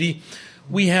 1980,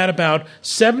 we had about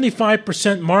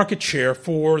 75% market share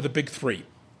for the Big Three.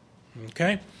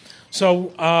 Okay?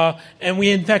 So, and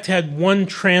we in fact had one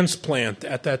transplant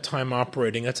at that time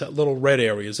operating. That's that little red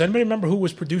area. Does anybody remember who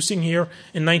was producing here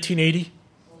in 1980?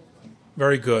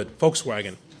 Very good.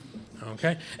 Volkswagen.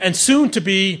 Okay. And soon to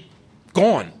be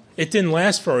gone. It didn't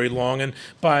last very long, and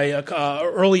by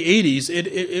early 80s,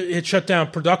 it shut down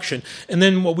production. And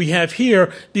then what we have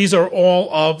here, these are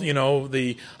all of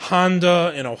the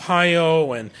Honda in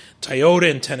Ohio and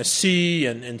Toyota in Tennessee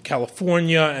and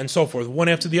California and so forth. One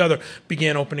after the other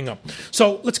began opening up.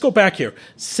 So let's go back here.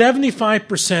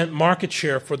 75% market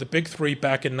share for the Big Three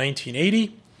back in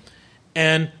 1980,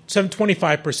 and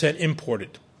 25%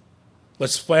 imported.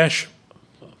 Let's flash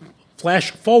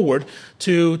forward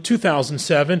to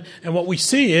 2007, and what we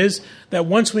see is that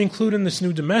once we include in this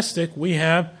new domestic, we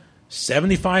have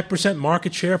 75%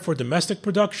 market share for domestic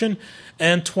production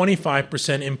and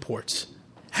 25% imports.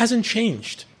 Hasn't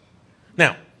changed.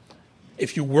 Now,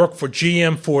 if you work for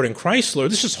GM, Ford, and Chrysler,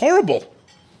 this is horrible.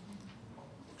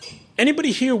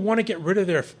 Anybody here want to get rid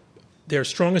of their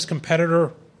strongest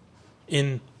competitor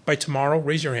by tomorrow?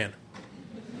 Raise your hand.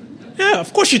 Yeah,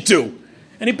 of course you do.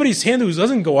 Anybody's hand who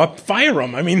doesn't go up, fire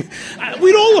them. I mean,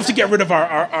 we'd all love to get rid of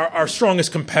our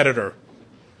strongest competitor.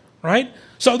 right?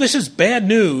 So this is bad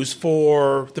news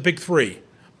for the big three,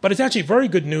 but it's actually very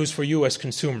good news for U.S.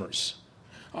 consumers.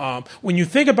 When you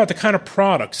think about the kind of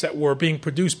products that were being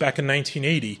produced back in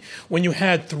 1980, when you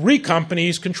had three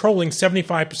companies controlling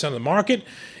 75% of the market,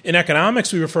 in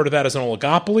economics we refer to that as an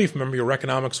oligopoly, if you remember your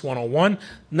Economics 101,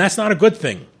 and that's not a good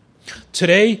thing.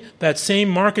 Today, that same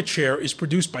market share is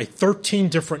produced by 13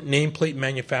 different nameplate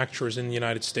manufacturers in the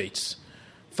United States.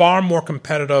 Far more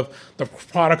competitive. The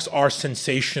products are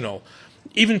sensational.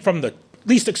 Even from the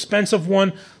least expensive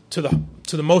one to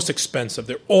the most expensive,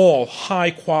 they're all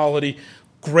high quality,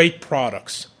 great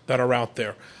products that are out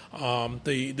there.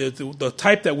 The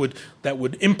type that would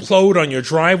implode on your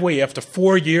driveway after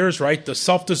 4 years, right? The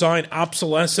self-design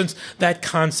obsolescence, that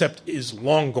concept is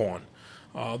long gone.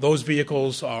 Those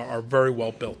vehicles are very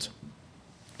well built.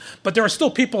 But there are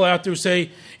still people out there who say,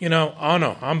 oh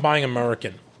no, I'm buying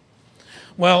American.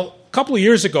 Well, a couple of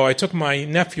years ago, I took my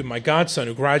nephew, my godson,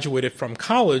 who graduated from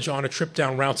college, on a trip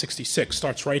down Route 66.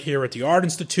 Starts right here at the Art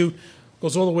Institute,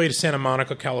 goes all the way to Santa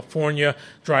Monica, California,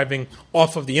 driving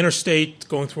off of the interstate,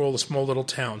 going through all the small little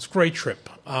towns. Great trip.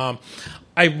 I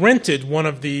rented one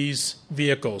of these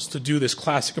vehicles to do this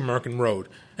classic American road.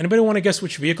 Anybody want to guess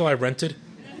which vehicle I rented?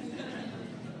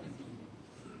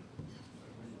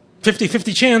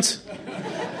 50-50 chance.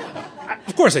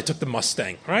 Of course, I took the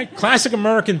Mustang, right? Classic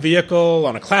American vehicle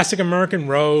on a classic American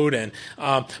road.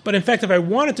 But in fact, if I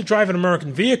wanted to drive an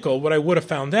American vehicle, what I would have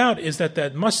found out is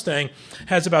that Mustang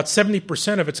has about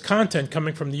 70% of its content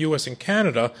coming from the U.S. and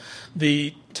Canada.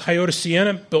 The Toyota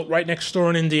Sienna, built right next door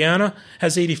in Indiana,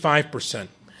 has 85%.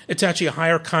 It's actually a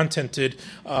higher contented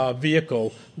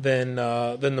vehicle than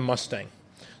the Mustang.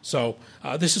 So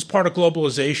this is part of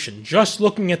globalization. Just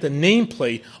looking at the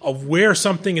nameplate of where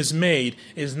something is made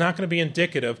is not going to be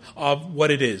indicative of what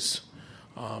it is.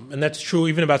 And that's true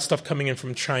even about stuff coming in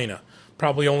from China.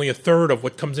 Probably only a third of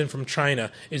what comes in from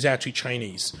China is actually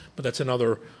Chinese. But that's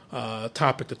another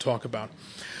topic to talk about.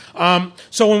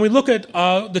 So when we look at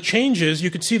the changes,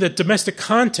 you can see that domestic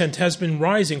content has been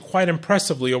rising quite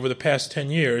impressively over the past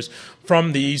 10 years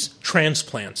from these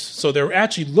transplants. So they're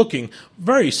actually looking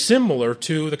very similar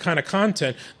to the kind of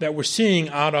content that we're seeing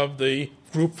out of the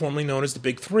group formerly known as the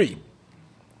Big Three.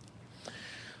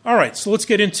 All right, so let's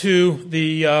get into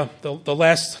the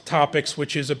last topics,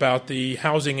 which is about the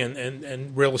housing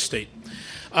and real estate.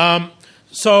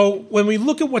 So when we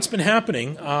look at what's been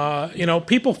happening,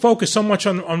 people focus so much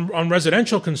on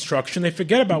residential construction, they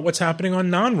forget about what's happening on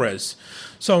non-res.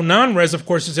 So non-res, of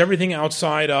course, is everything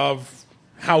outside of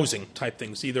housing type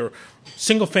things, either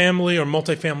single-family or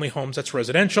multifamily homes. That's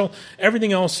residential.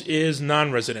 Everything else is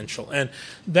non-residential. And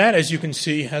that, as you can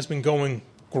see, has been going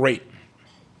great.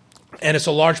 And it's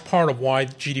a large part of why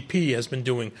GDP has been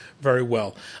doing very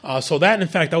well. So that, in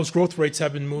fact, those growth rates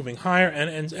have been moving higher,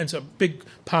 and it's a big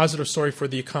positive story for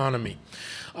the economy.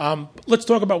 Let's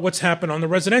talk about what's happened on the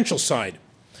residential side.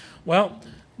 Well,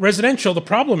 residential, the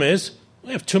problem is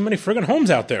we have too many friggin' homes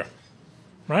out there,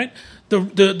 right?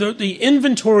 The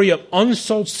inventory of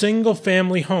unsold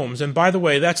single-family homes, and by the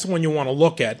way, that's the one you want to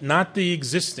look at, not the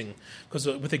existing, because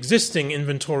with existing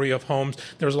inventory of homes,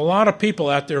 there's a lot of people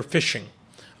out there fishing.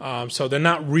 So they're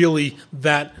not really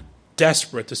that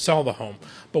desperate to sell the home.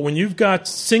 But when you've got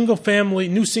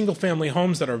new single-family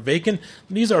homes that are vacant,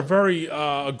 these are very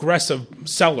aggressive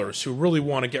sellers who really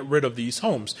want to get rid of these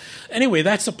homes. Anyway,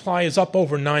 that supply is up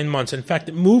over 9 months. In fact,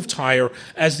 it moved higher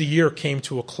as the year came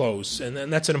to a close,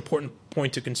 and that's an important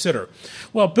point to consider.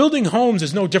 Well, building homes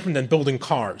is no different than building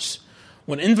cars.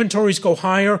 When inventories go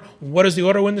higher, what does the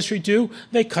auto industry do?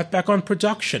 They cut back on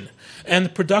production. And the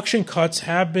production cuts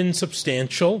have been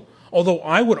substantial, although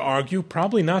I would argue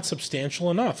probably not substantial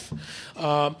enough.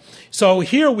 So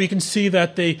here we can see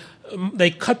that they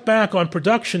cut back on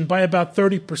production by about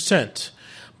 30%.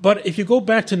 But if you go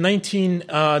back to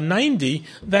 1990,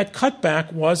 that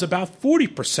cutback was about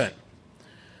 40%.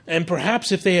 And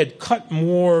perhaps if they had cut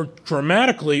more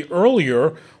dramatically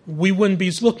earlier, we wouldn't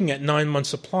be looking at 9 months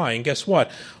supply. And guess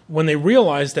what? When they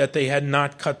realized that they had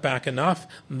not cut back enough,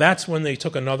 that's when they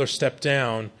took another step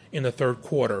down in the third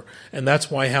quarter. And that's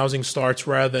why housing starts,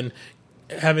 rather than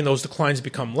having those declines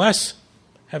become less,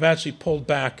 have actually pulled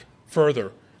back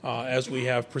further as we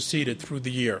have proceeded through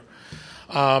the year.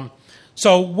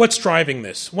 So what's driving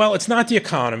this? Well, it's not the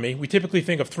economy. We typically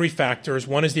think of three factors.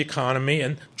 One is the economy,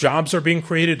 and jobs are being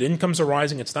created, incomes are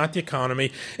rising. It's not the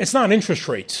economy. It's not interest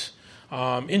rates.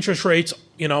 Interest rates,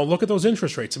 look at those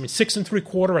interest rates.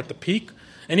 6.75% at the peak.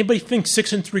 Anybody think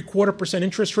 6.75%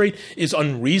 interest rate is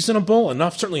unreasonable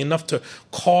enough, certainly enough to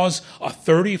cause a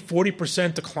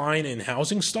 30-40% decline in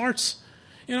housing starts?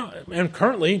 And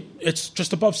currently it's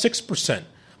just above 6%.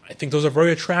 I think those are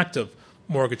very attractive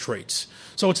mortgage rates.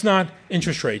 So it's not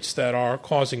interest rates that are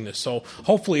causing this. So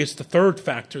hopefully it's the third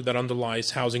factor that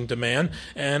underlies housing demand,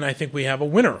 and I think we have a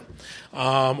winner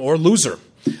or loser,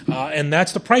 and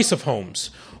that's the price of homes,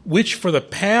 which for the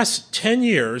past 10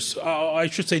 years, I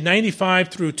should say 95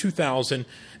 through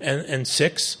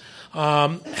 2006,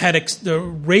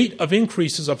 the rate of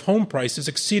increases of home prices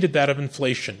exceeded that of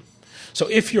inflation. So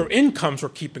if your incomes were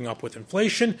keeping up with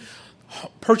inflation,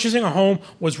 purchasing a home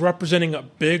was representing a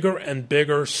bigger and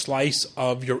bigger slice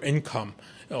of your income.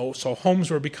 So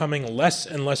homes were becoming less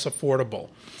and less affordable.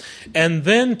 And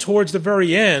then towards the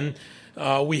very end,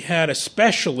 we had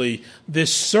especially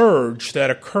this surge that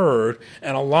occurred,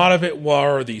 and a lot of it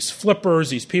were these flippers,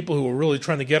 these people who were really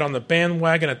trying to get on the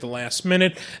bandwagon at the last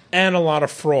minute, and a lot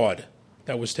of fraud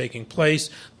that was taking place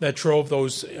that drove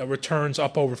those returns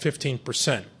up over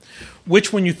 15%.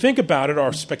 Which, when you think about it,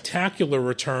 are spectacular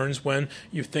returns when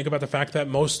you think about the fact that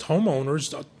most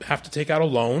homeowners have to take out a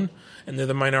loan, and they're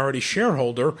the minority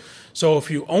shareholder. So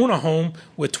if you own a home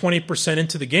with 20%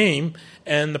 into the game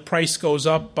and the price goes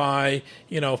up by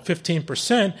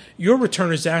 15%, your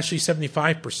return is actually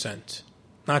 75%,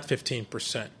 not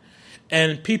 15%.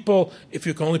 And people, if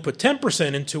you can only put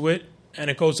 10% into it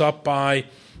and it goes up by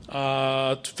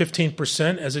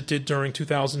 15%, as it did during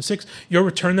 2006, your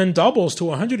return then doubles to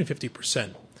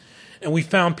 150%. And we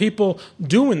found people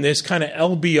doing this kind of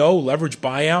LBO, leverage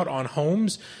buyout, on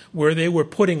homes where they were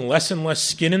putting less and less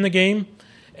skin in the game,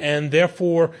 and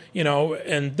therefore,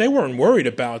 and they weren't worried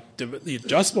about the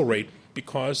adjustable rate,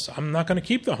 because I'm not going to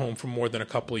keep the home for more than a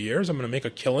couple of years. I'm going to make a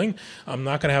killing. I'm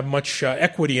not going to have much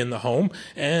equity in the home,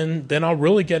 and then I'll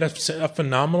really get a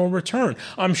phenomenal return.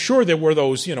 I'm sure there were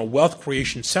those wealth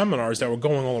creation seminars that were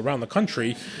going all around the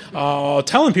country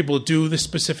telling people to do this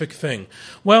specific thing.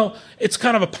 Well, it's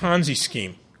kind of a Ponzi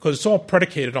scheme because it's all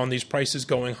predicated on these prices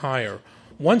going higher.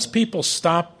 Once people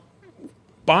stop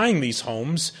buying these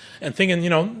homes and thinking,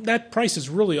 that price is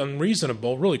really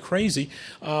unreasonable, really crazy,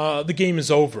 the game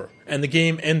is over. And the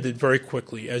game ended very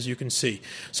quickly, as you can see.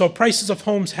 So prices of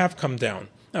homes have come down.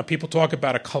 Now, people talk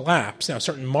about a collapse. Now,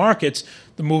 certain markets,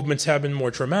 the movements have been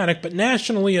more dramatic, but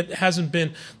nationally it hasn't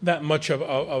been that much of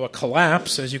a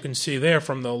collapse, as you can see there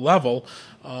from the level.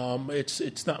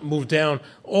 It's not moved down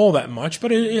all that much,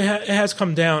 but it has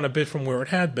come down a bit from where it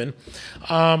had been.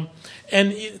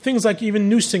 And things like even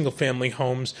new single-family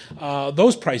homes,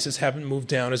 those prices haven't moved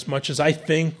down as much as I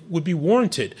think would be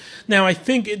warranted. Now, I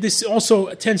think this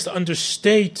also tends to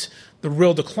understate the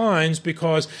real declines,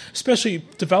 because especially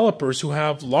developers who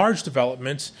have large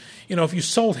developments, if you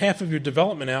sold half of your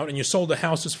development out and you sold the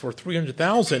houses for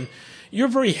 $300,000, you're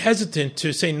very hesitant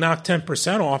to say knock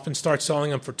 10% off and start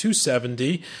selling them for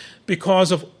 $270,000,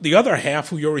 because of the other half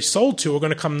who you already sold to are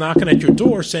going to come knocking at your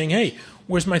door saying, hey,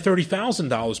 where's my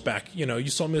 $30,000 back? You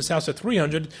sold me this house at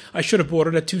 $300,000. I should have bought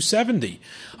it at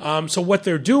 $270,000. So what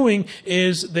they're doing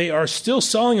is they are still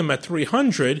selling them at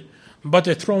 $300,000, but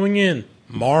they're throwing in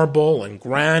marble and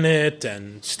granite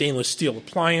and stainless steel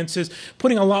appliances,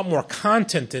 putting a lot more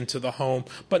content into the home,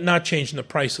 but not changing the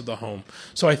price of the home.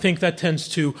 So I think that tends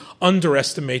to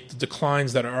underestimate the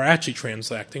declines that are actually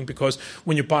transacting, because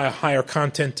when you buy a higher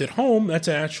contented home, that's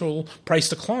an actual price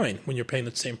decline when you're paying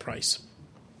the same price.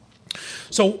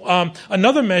 So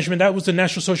another measurement, that was the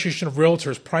National Association of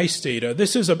Realtors price data.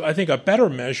 This is, I think, a better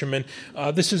measurement.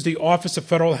 This is the Office of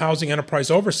Federal Housing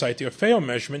Enterprise Oversight, the FAO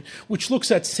measurement, which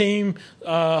looks at same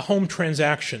home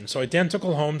transactions, so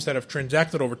identical homes that have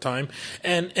transacted over time.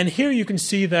 And here you can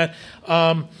see that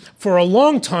for a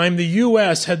long time, the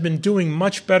U.S. had been doing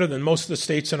much better than most of the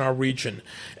states in our region.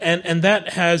 And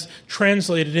that has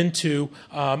translated into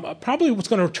probably what's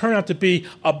going to turn out to be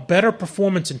a better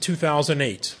performance in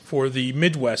 2008 for the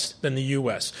Midwest than the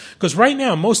U.S. Because right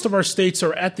now, most of our states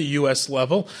are at the U.S.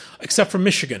 level, except for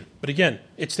Michigan. But again,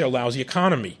 it's their lousy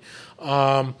economy.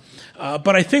 But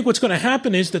I think what's going to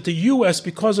happen is that the U.S.,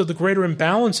 because of the greater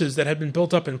imbalances that have been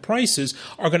built up in prices,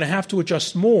 are going to have to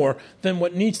adjust more than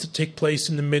what needs to take place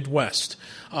in the Midwest.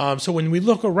 So when we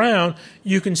look around,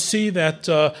 you can see that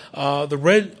the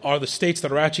red are the states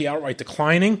that are actually outright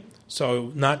declining.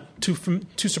 So not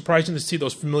too surprising to see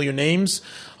those familiar names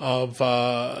of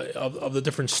the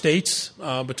different states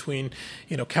between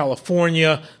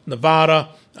California, Nevada,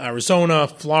 Arizona,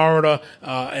 Florida,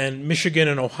 and Michigan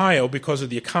and Ohio, because of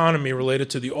the economy related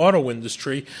to the auto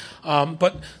industry.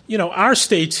 But our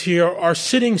states here are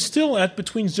sitting still at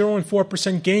between 0 and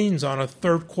 4% gains on a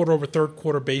third quarter over third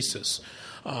quarter basis.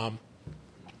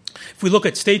 If we look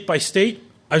at state by state,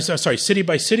 city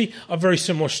by city, a very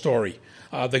similar story.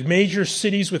 The major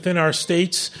cities within our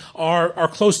states are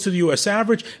close to the U.S.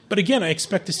 average, but again, I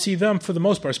expect to see them, for the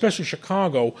most part, especially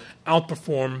Chicago,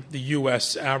 outperform the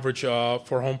U.S. average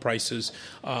for home prices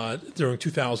during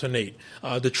 2008.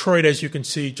 Detroit, as you can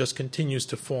see, just continues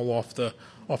to fall off the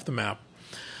map.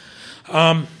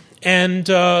 And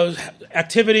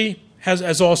activity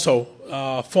has also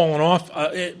fallen off.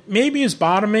 It maybe is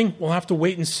bottoming. We'll have to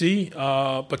wait and see.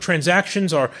 But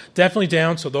transactions are definitely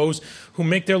down. So those who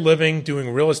make their living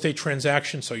doing real estate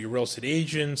transactions, so your real estate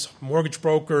agents, mortgage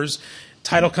brokers,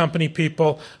 title company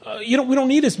people, we don't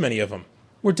need as many of them.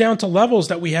 We're down to levels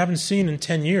that we haven't seen in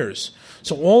 10 years.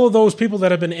 So all of those people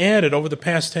that have been added over the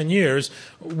past 10 years,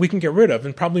 we can get rid of,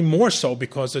 and probably more so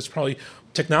because it's probably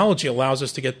technology allows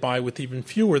us to get by with even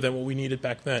fewer than what we needed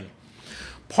back then.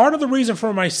 Part of the reason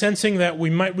for my sensing that we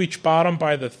might reach bottom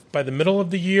by the middle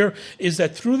of the year is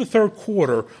that through the third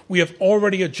quarter, we have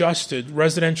already adjusted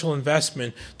residential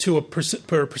investment to a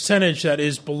percentage that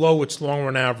is below its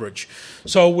long-run average.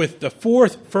 So with the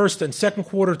fourth, first, and second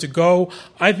quarter to go,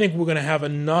 I think we're going to have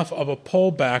enough of a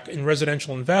pullback in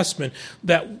residential investment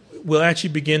that we'll actually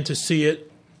begin to see it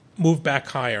move back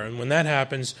higher. And when that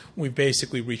happens, we've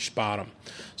basically reached bottom.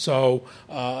 So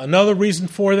another reason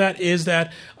for that is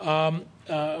that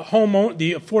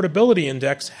the affordability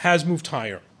index has moved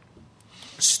higher.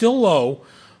 Still low,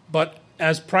 but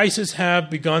as prices have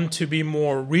begun to be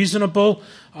more reasonable,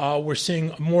 we're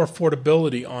seeing more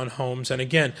affordability on homes. And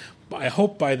again, I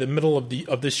hope by the middle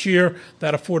of this year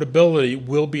that affordability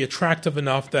will be attractive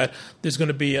enough that there's going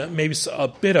to be maybe a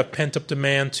bit of pent-up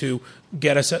demand to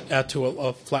get us to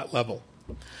a flat level.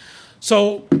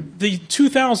 So the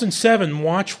 2007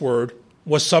 watchword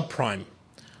was subprime.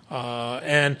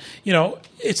 And,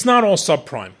 it's not all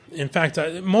subprime. In fact,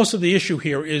 most of the issue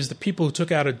here is the people who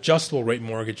took out adjustable rate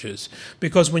mortgages.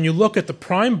 Because when you look at the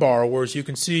prime borrowers, you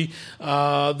can see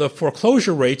the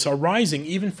foreclosure rates are rising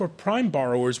even for prime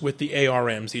borrowers with the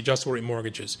ARMs, the adjustable rate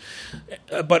mortgages.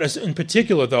 But in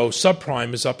particular, though,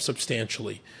 subprime is up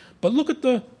substantially. But look at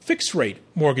the fixed rate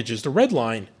mortgages, the red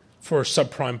line for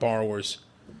subprime borrowers.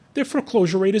 Their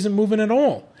foreclosure rate isn't moving at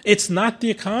all. It's not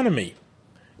the economy.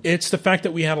 It's the fact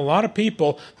that we had a lot of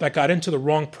people that got into the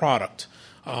wrong product.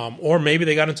 Or maybe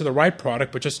they got into the right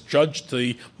product but just judged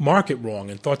the market wrong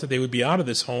and thought that they would be out of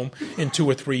this home in 2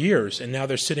 or 3 years. And now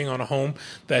they're sitting on a home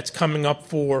that's coming up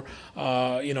for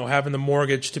having the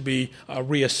mortgage to be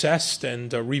reassessed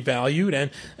and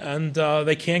revalued, and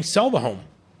they can't sell the home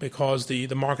because the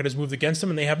market has moved against them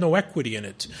and they have no equity in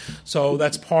it. So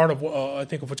that's part of, I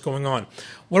think, of what's going on.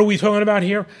 What are we talking about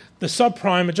here? The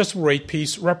subprime adjustable rate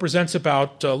piece represents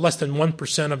about less than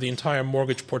 1% of the entire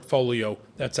mortgage portfolio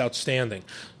that's outstanding.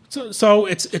 So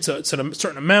it's a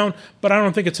certain amount, but I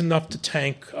don't think it's enough to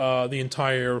tank the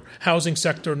entire housing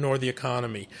sector nor the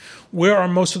economy. Where are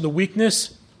most of the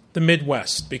weakness? The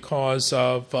Midwest, because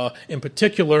of, in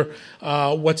particular,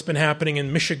 what's been happening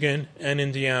in Michigan and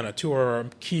Indiana, 2 of our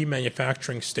key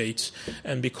manufacturing states.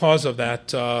 And because of that,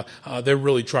 they're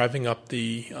really driving up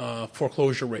the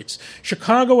foreclosure rates.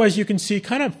 Chicago, as you can see,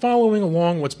 kind of following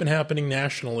along what's been happening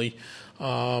nationally,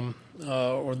 or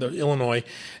the Illinois.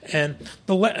 And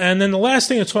then the last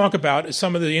thing to talk about is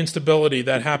some of the instability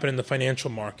that happened in the financial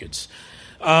markets.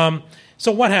 So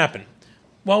what happened?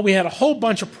 Well, we had a whole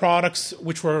bunch of products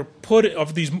which were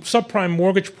of these subprime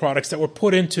mortgage products that were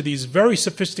put into these very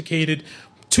sophisticated,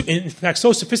 in fact,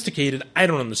 so sophisticated, I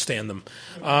don't understand them.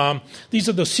 These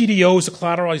are the CDOs, the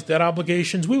collateralized debt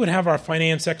obligations. We would have our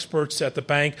finance experts at the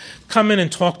bank come in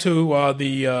and talk to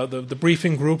the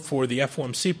briefing group for the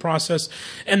FOMC process,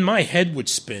 and my head would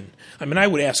spin. I mean, I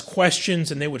would ask questions,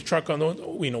 and they would truck on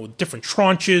different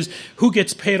tranches, who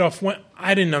gets paid off when.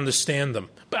 I didn't understand them,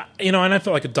 but and I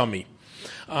felt like a dummy.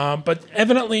 But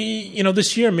evidently,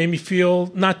 this year made me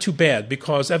feel not too bad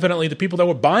because evidently the people that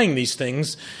were buying these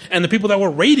things and the people that were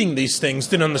rating these things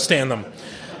didn't understand them.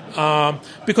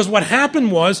 Because what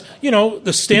happened was,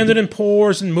 the Standard &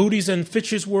 Poor's and Moody's and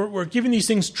Fitch's were giving these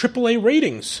things AAA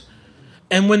ratings.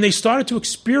 And when they started to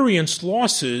experience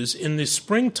losses in the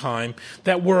springtime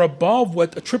that were above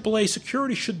what a AAA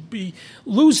security should be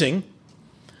losing,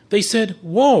 they said,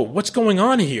 whoa, what's going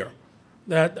on here?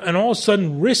 And all of a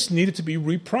sudden, risks needed to be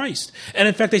repriced. And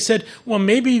in fact, they said, well,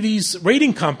 maybe these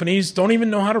rating companies don't even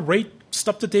know how to rate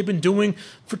stuff that they've been doing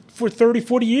for 30,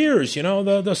 40 years,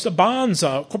 the bonds,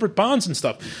 corporate bonds and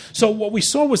stuff. So what we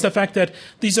saw was the fact that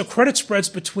these are credit spreads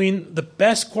between the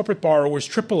best corporate borrowers,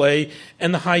 AAA,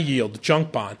 and the high yield, the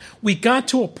junk bond. We got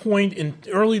to a point in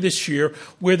early this year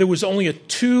where there was only a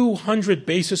 200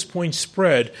 basis point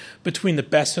spread between the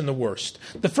best and the worst.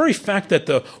 The very fact that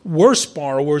the worst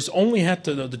borrowers only had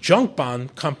to, the junk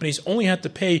bond companies only had to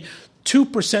pay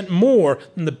 2% more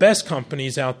than the best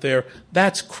companies out there.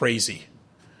 That's crazy.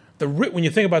 When you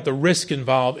think about the risk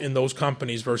involved in those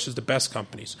companies versus the best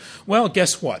companies. Well,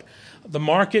 guess what? The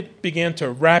market began to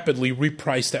rapidly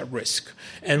reprice that risk.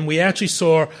 And we actually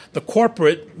saw the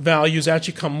corporate values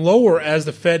actually come lower as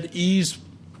the Fed eased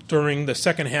during the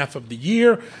second half of the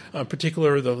year,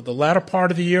 particularly the latter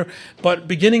part of the year. But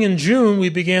beginning in June, we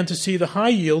began to see the high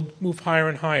yield move higher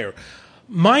and higher.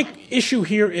 My issue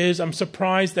here is I'm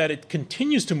surprised that it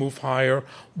continues to move higher,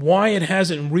 why it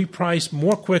hasn't repriced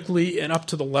more quickly and up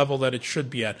to the level that it should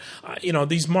be at.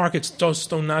 These markets just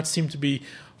do not seem to be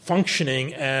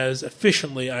functioning as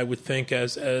efficiently, I would think, or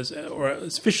as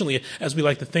efficiently as we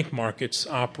like to think markets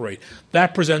operate.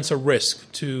 That presents a risk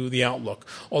to the outlook,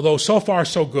 although so far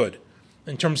so good.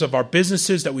 In terms of our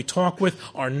businesses that we talk with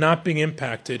are not being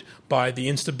impacted by the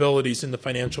instabilities in the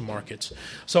financial markets.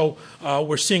 So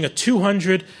we're seeing a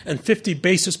 250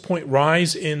 basis point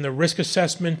rise in the risk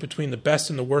assessment between the best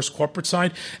and the worst corporate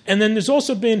side. And then there's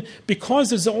also been,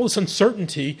 because there's all this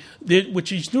uncertainty,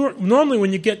 which is normally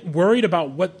when you get worried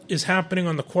about what is happening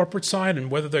on the corporate side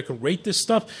and whether they can rate this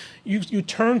stuff, you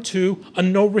turn to a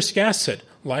no-risk asset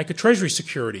like a Treasury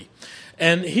security.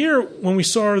 And here, when we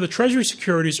saw the Treasury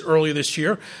securities earlier this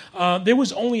year, there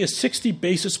was only a 60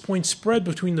 basis point spread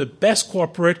between the best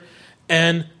corporate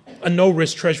and a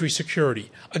no-risk Treasury security.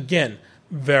 Again,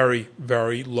 very,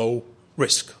 very low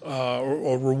risk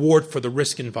or reward for the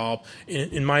risk involved,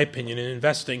 in my opinion, in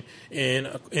investing in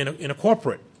a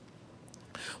corporate.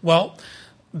 Well,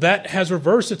 that has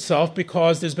reversed itself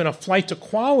because there's been a flight to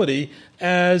quality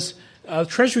as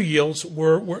Treasury yields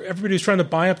where everybody was trying to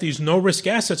buy up these no-risk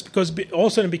assets because all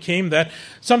of a sudden it became that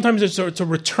sometimes it's a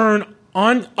return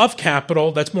of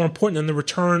capital that's more important than the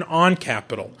return on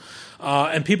capital.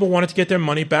 And people wanted to get their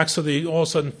money back, so they all of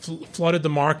a sudden flooded the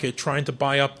market trying to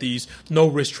buy up these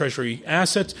no-risk Treasury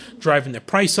assets, driving their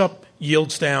price up,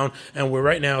 yields down, and we're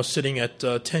right now sitting at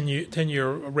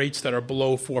 10-year rates that are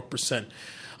below 4%.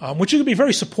 Which can be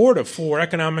very supportive for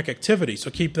economic activity,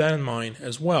 so keep that in mind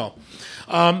as well.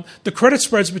 The credit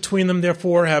spreads between them,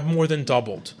 therefore, have more than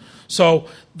doubled. So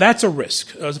that's a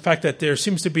risk, the fact that there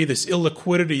seems to be this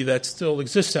illiquidity that still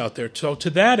exists out there. So to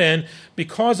that end,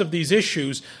 because of these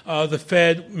issues, the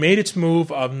Fed made its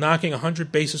move of knocking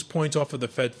 100 basis points off of the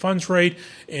Fed funds rate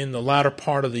in the latter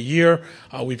part of the year.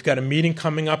 We've got a meeting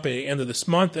coming up at the end of this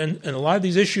month, and a lot of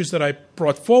these issues that I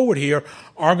brought forward here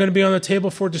are going to be on the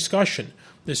table for discussion.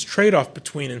 This trade-off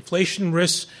between inflation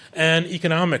risks and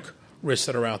economic risks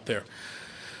that are out there.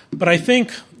 But I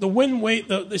think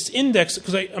this index,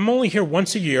 because I'm only here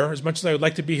once a year, as much as I would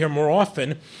like to be here more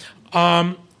often,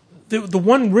 the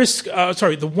one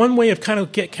way of kind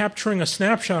of capturing a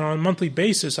snapshot on a monthly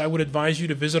basis, I would advise you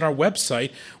to visit our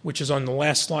website, which is on the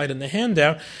last slide in the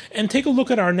handout, and take a look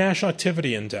at our National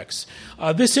Activity Index.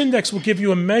 This index will give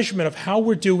you a measurement of how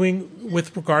we're doing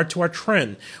with regard to our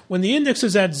trend. When the index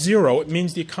is at 0, it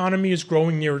means the economy is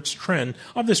growing near its trend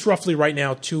of this roughly right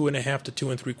now 2.5% to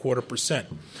 2.75%.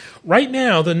 Right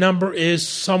now, the number is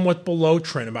somewhat below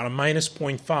trend, about a minus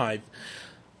 0.5.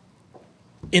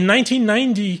 In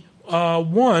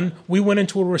 1991, we went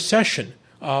into a recession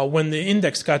when the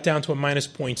index got down to a minus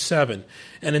 0.7.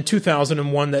 And in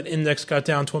 2001, that index got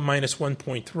down to a minus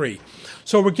 1.3.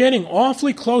 So we're getting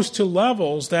awfully close to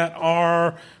levels that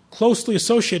are closely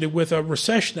associated with a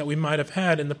recession that we might have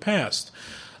had in the past.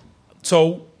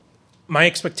 So my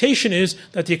expectation is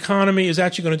that the economy is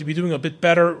actually going to be doing a bit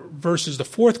better versus the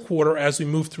fourth quarter as we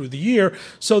move through the year.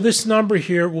 So this number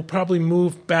here will probably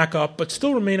move back up, but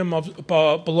still remain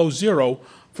below 0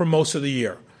 for most of the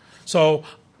year. So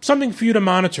something for you to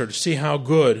monitor to see how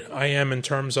good I am in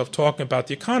terms of talking about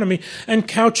the economy and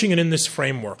couching it in this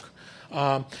framework.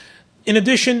 In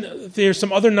addition, there's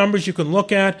some other numbers you can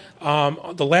look at.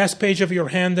 The last page of your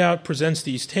handout presents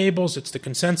these tables. It's the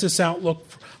consensus outlook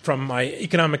from my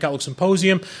Economic Outlook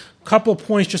Symposium. A couple of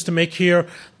points just to make here.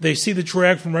 They see the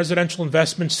drag from residential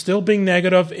investment still being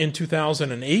negative in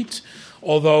 2008,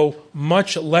 although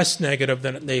much less negative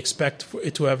than they expect for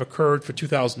it to have occurred for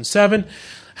 2007.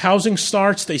 Housing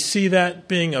starts, they see that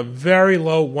being a very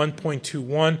low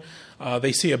 1.21.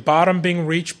 They see a bottom being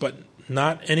reached, but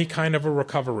not any kind of a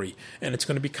recovery. And it's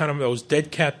going to be kind of those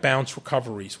dead cat bounce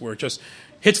recoveries where it just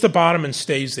hits the bottom and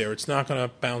stays there. It's not going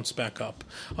to bounce back up.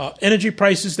 Energy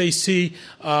prices they see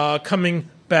coming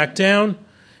back down,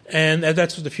 and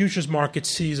that's what the futures market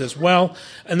sees as well.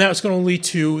 And that's going to lead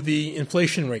to the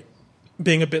inflation rate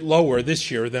being a bit lower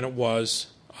this year than it was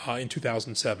in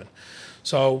 2007.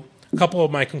 So a couple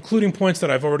of my concluding points that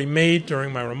I've already made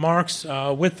during my remarks.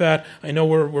 With that, I know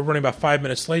we're running about 5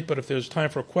 minutes late, but if there's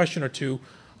time for a question or two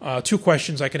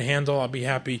questions I can handle, I'll be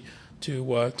happy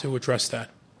to address that.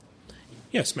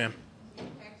 Yes, ma'am.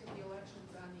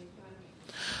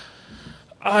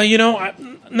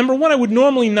 Number one, I would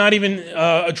normally not even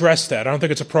address that. I don't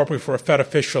think it's appropriate for a Fed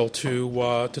official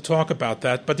to talk about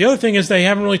that. But the other thing is they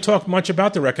haven't really talked much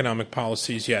about their economic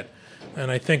policies yet. And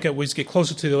I think as we get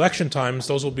closer to the election times,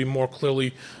 those will be more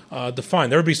clearly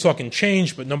defined. Everybody's talking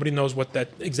change, but nobody knows what that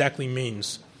exactly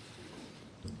means.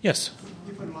 Yes?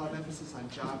 You put a lot of emphasis on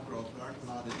job growth, but aren't a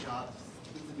lot of the jobs,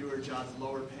 the newer jobs,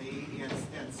 lower paid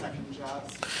and second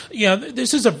jobs? Yeah,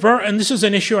 this is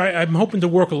an issue I'm hoping to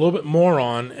work a little bit more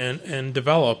on and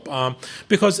develop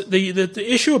because the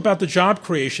issue about the job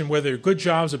creation, whether they're good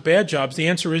jobs or bad jobs, the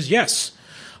answer is yes.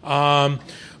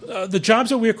 The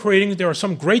jobs that we are creating, there are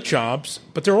some great jobs,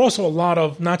 but there are also a lot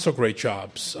of not so great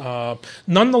jobs.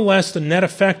 Nonetheless, the net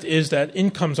effect is that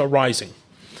incomes are rising.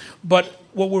 But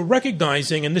what we're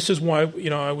recognizing, and this is why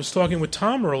I was talking with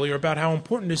Tom earlier about how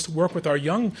important it is to work with our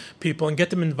young people and get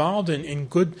them involved in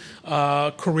good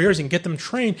careers and get them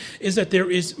trained, is that there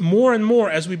is more and more,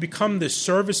 as we become this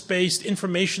service-based,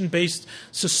 information-based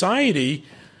society,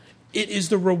 it is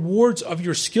the rewards of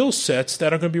your skill sets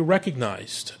that are going to be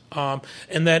recognized.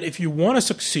 And that if you want to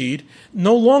succeed,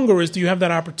 no longer do you have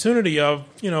that opportunity of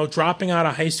dropping out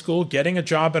of high school, getting a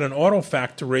job at an auto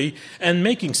factory, and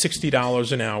making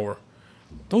 $60 an hour.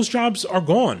 Those jobs are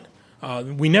gone.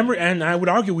 And I would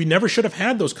argue we never should have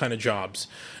had those kind of jobs.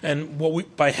 And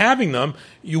by having them,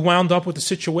 you wound up with a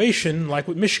situation like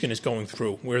what Michigan is going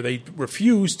through, where they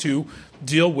refuse to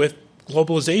deal with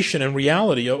globalization and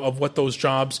reality of what those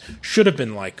jobs should have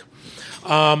been like.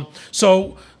 But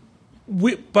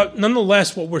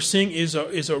nonetheless, what we're seeing is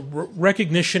a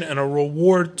recognition and a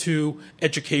reward to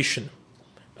education.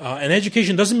 And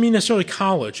education doesn't mean necessarily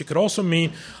college. It could also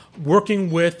mean working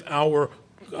with our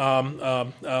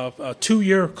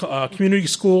two-year community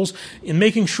schools in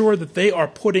making sure that they are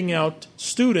putting out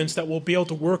students that will be able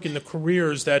to work in the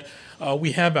careers that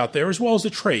we have out there, as well as the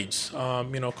trades,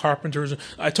 carpenters.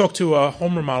 I talked to a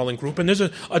home remodeling group, and there's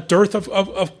a dearth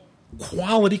of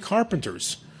quality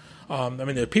carpenters.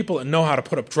 There are people that know how to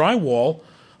put up drywall,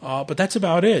 but that's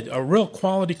about it. A real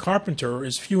quality carpenter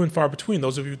is few and far between.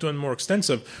 Those of you who've done more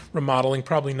extensive remodeling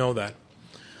probably know that.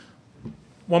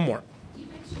 One more. You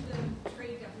mentioned the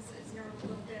trade deficit is narrowed a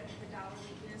little bit with the dollar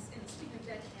weakness, and speaking of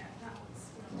debt balance,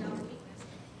 dollar weakness.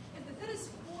 If the Fed is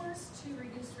forced to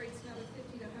reduce rates another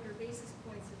 50 to 100 basis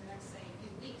points in the next, say,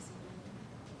 few weeks,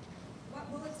 what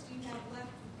bullets do you have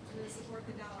left to support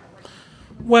the dollar?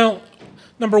 Well,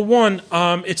 number one,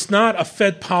 it's not a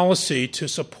Fed policy to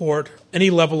support any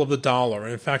level of the dollar.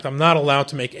 In fact, I'm not allowed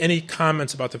to make any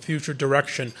comments about the future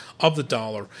direction of the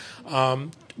dollar.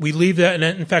 We leave that, and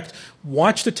in fact,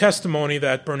 watch the testimony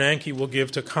that Bernanke will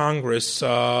give to Congress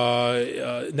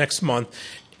next month.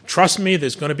 Trust me,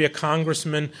 there's going to be a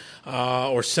congressman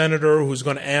or senator who's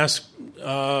going to ask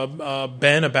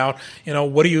Ben about,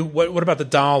 what about the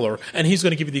dollar? And he's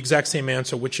going to give you the exact same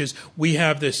answer, which is we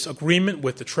have this agreement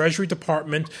with the Treasury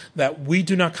Department that we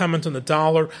do not comment on the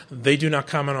dollar, they do not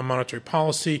comment on monetary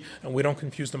policy, and we don't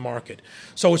confuse the market.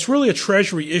 So it's really a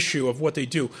Treasury issue of what they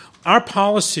do. Our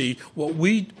policy, what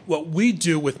we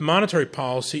do with monetary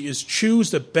policy is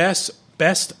choose the best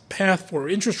path for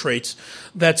interest rates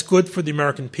that's good for the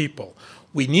American people.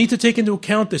 We need to take into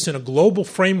account this in a global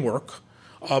framework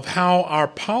of how our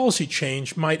policy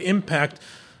change might impact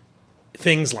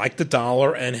things like the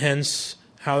dollar and hence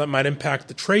how that might impact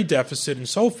the trade deficit and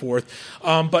so forth.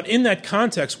 But in that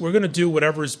context, we're going to do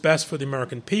whatever is best for the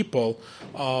American people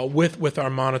with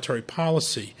our monetary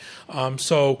policy.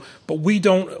 But we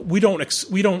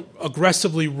don't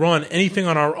aggressively run anything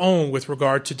on our own with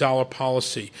regard to dollar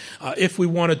policy. If we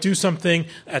want to do something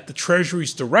at the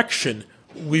Treasury's direction,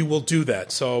 we will do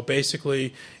that. So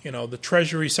basically, the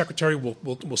Treasury Secretary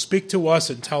will speak to us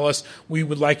and tell us we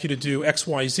would like you to do X,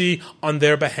 Y, Z on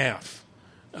their behalf.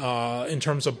 In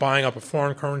terms of buying up a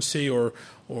foreign currency or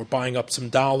buying up some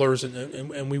dollars,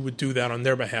 and we would do that on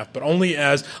their behalf, but only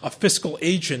as a fiscal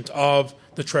agent of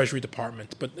the Treasury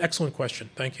Department. But excellent question.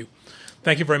 Thank you.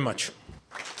 Thank you very much.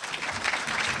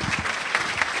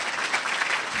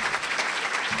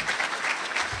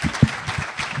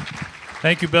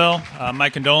 Thank you, Bill. My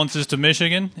condolences to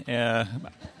Michigan,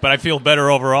 but I feel better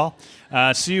overall.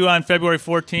 See you on February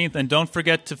 14th, and don't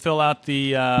forget to fill out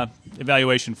the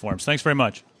evaluation forms. Thanks very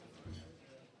much.